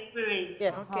own experience.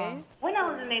 Yes. Okay. When I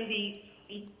was in MD,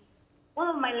 one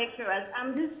of my lecturers,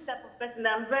 I'm this type of person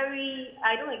that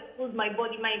I don't expose my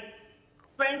body. My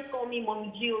friends call me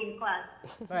Mommy Gio in class.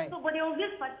 Right. So, but there was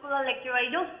this particular lecturer,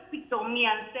 he just picked on me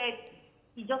and said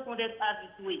he just wanted to have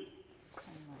his way.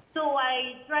 So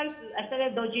I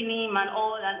started dodging him and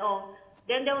all.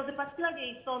 Then there was a particular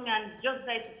day he saw me and just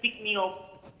tried to pick me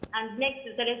up. And next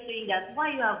he started saying that,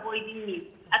 why are you avoiding me?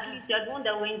 At least you're the one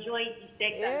that will enjoy the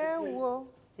sex and the food.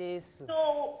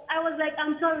 So I was like,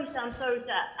 I'm sorry, sir.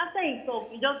 After he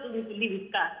talked, he just told me to leave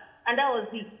his car. And that was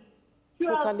it.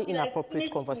 Totally inappropriate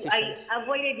conversations. I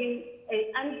avoided him.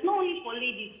 And it's not only for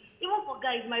ladies. Even for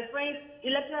guys, my friends,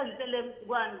 the lecturers tell them to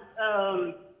go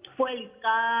and foil his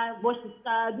car, wash his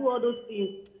car, do all those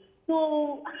things.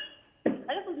 So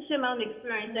I just want to share my own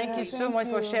experience. Thank you so much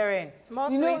for sharing.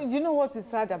 You know what is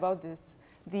sad about this?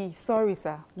 sorry,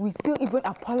 sir, we still even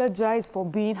apologize for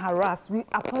being harassed. We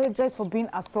apologize for being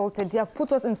assaulted. They have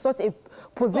put us in such a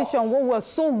position where we're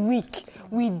so weak.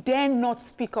 We dare not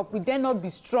speak up. We dare not be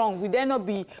strong. We dare not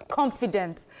be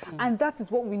confident. And that is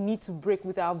what we need to break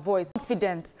with our voice.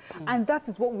 Confident. And that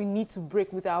is what we need to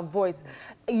break with our voice.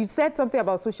 You said something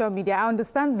about social media. I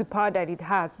understand the power that it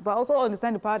has, but I also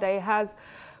understand the power that it has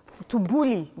to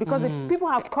bully, because people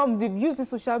have come, they've used the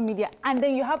social media, and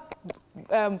then you have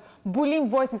bullying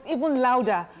voices even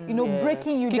louder, you know,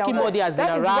 breaking you down. Kiki has been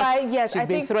harassed, yes, she's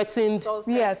been threatened.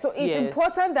 Yeah, so it's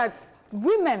important that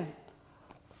women,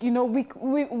 you know,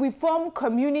 we form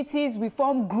communities, we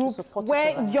form groups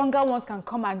where younger ones can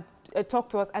come and talk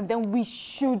to us, and then we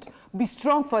should be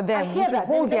strong for them. We should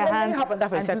hold their hands and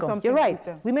do something. You're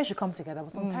right. Women should come together,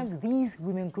 but sometimes these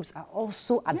women groups are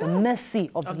also at the mercy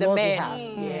of the laws we have.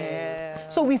 Yeah.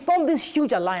 So we form this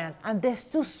huge alliance, and there's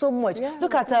still so much.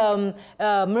 Look at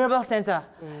Mirabel Center.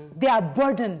 They are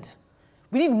burdened.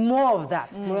 We need more of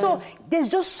that. So there's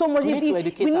just so much. We need to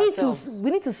educate ourselves.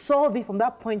 We need to solve it from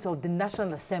that point of the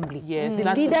National Assembly. Yes,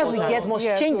 the leaders we get must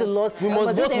change the laws. We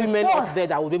must vote women out there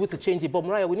that will be able to change it. But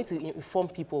Mariah, we need to inform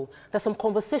people. There's some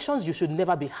conversations you should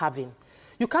never be having.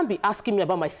 You can't be asking me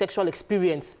about my sexual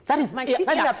experience. That is an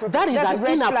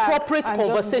inappropriate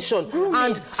conversation.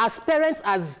 And as parents,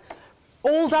 as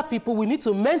older people, we need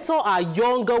to mentor our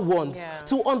younger ones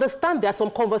to understand there are some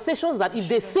conversations that if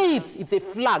they say it, it's a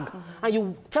flag. And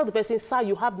you tell the person, sir,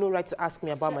 you have no right to ask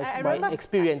me about my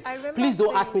experience. Please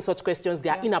don't ask me such questions. They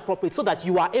are inappropriate, so that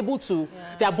you are able to,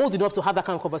 they are bold enough to have that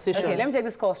kind of conversation. Okay, let me take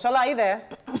this call. Shola, are you there?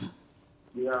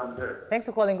 Yeah, I'm there. Thanks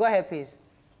for calling. Go ahead, please.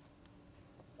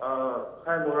 Hi,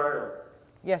 Mariah.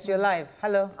 Yes, you're live.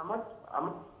 Hello.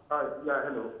 Yeah,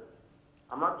 hello.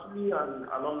 I'm actually an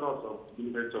alumnus of the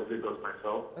University of Lagos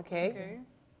myself. Okay.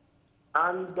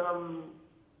 And,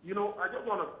 you know, I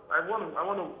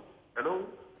want to, hello?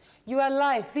 You are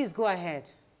live. Please go ahead.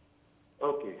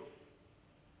 Okay.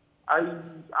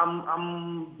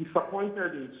 I'm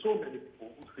disappointed in so many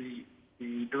people who say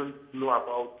they don't know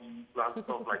about the and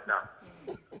stuff like that.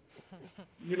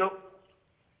 You know,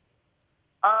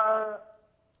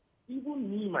 even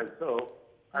me, myself,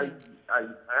 I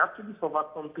actually suffered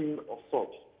something of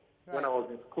such when I was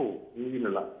in school in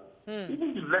Unilag.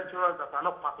 Even the lecturers that are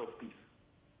not part of this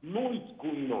know it's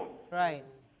going on. Right.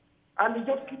 And they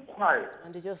just keep quiet.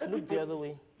 And they just look the other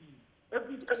way.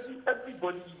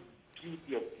 Everybody is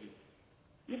guilty of this.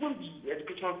 Even the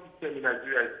education system in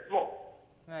Nigeria is flawed.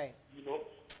 Right. You know?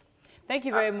 Thank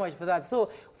you very much for that.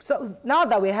 So now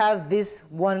that we have this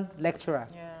one lecturer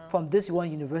from this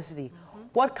one university,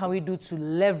 what can we do to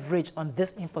leverage on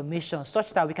this information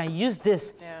such that we can use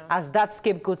this as that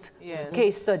scapegoat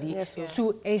case study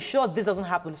to ensure this doesn't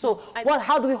happen? So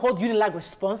how do we hold Unilag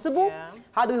responsible?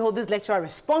 How do we hold this lecturer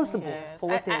responsible for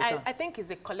what they have done? I think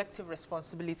it's a collective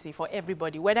responsibility for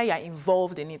everybody, whether you're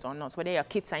involved in it or not, whether your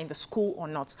kids are in the school or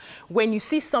not. When you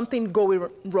see something going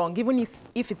wrong, even if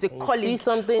it's a colleague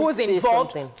who's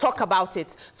involved, talk about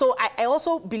it. So I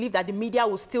also believe that the media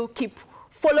will still keep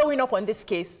following up on this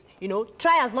case, you know,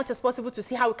 try as much as possible to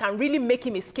see how we can really make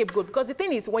him a scapegoat. Because the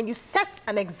thing is, when you set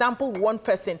an example one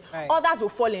person, others will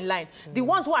fall in line. The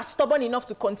ones who are stubborn enough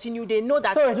to continue, they know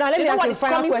that now let me ask you a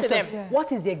final question. To them.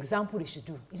 What is the example they should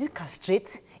do? Is it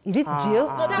castrate? Is it jail?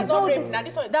 No, that's not rape. Now,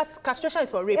 this one, castration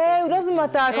is for rape. It doesn't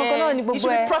matter. He should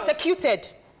be prosecuted.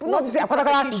 Not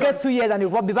get 2 years and it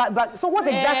will be back. So what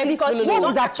exactly? What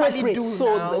is appropriate?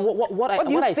 So what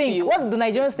do you think? What do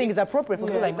Nigerians think is appropriate for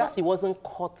people like that? Because he wasn't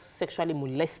caught sexually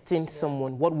molesting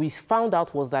someone. What we found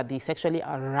out was that they sexually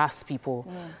harass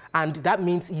people, and that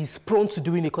means he's prone to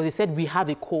doing it because he said we have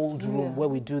a cold room where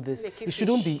we do this. It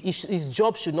shouldn't be. His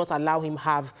job should not allow him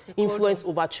have influence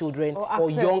over children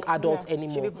or young adults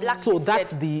anymore. So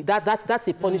that's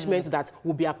a punishment that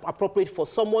will be appropriate for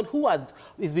someone who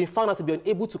is being found out to be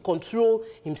unable to control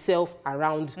himself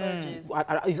around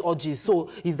his urges. So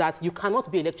is that you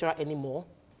cannot be a lecturer anymore.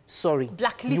 Sorry.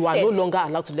 Blacklisted. You are no longer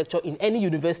allowed to lecture in any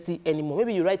university anymore.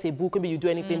 Maybe you write a book, maybe you do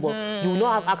anything, but you will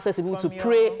not have access to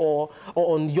pray or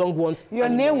on young ones. Your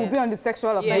name will be on the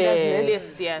sexual offenders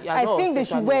list. Yes. I think they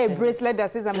should wear a bracelet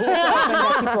that says I'm a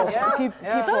sexual offender. Keep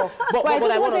off. But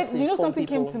I wanted, you know, something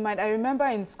came to mind. I remember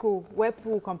in school where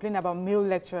people complain about male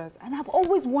lecturers, and I've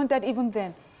always wondered even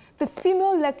then, the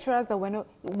female lecturers that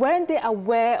weren't they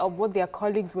aware of what their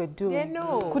colleagues were doing? They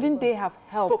know. Couldn't they have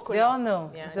helped? They all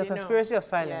know. It's a conspiracy of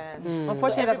silence.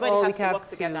 Unfortunately, that's all we have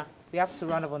to. We have to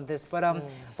round up on this. But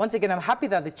once again, I'm happy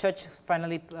that the church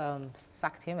finally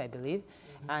sacked him, I believe.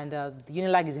 And the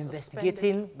Unilag is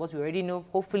investigating what we already know.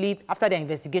 Hopefully, after the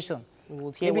investigation,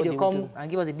 We'll hear Maybe what they'll come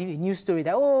and give us a news story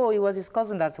that, oh, it was his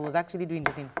cousin that was actually doing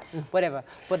the thing. Whatever.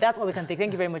 But that's all we can take.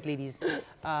 Thank you very much, ladies,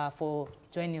 for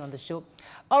joining on the show.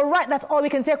 All right, that's all we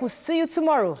can take. We'll see you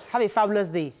tomorrow. Have a fabulous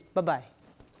day. Bye-bye.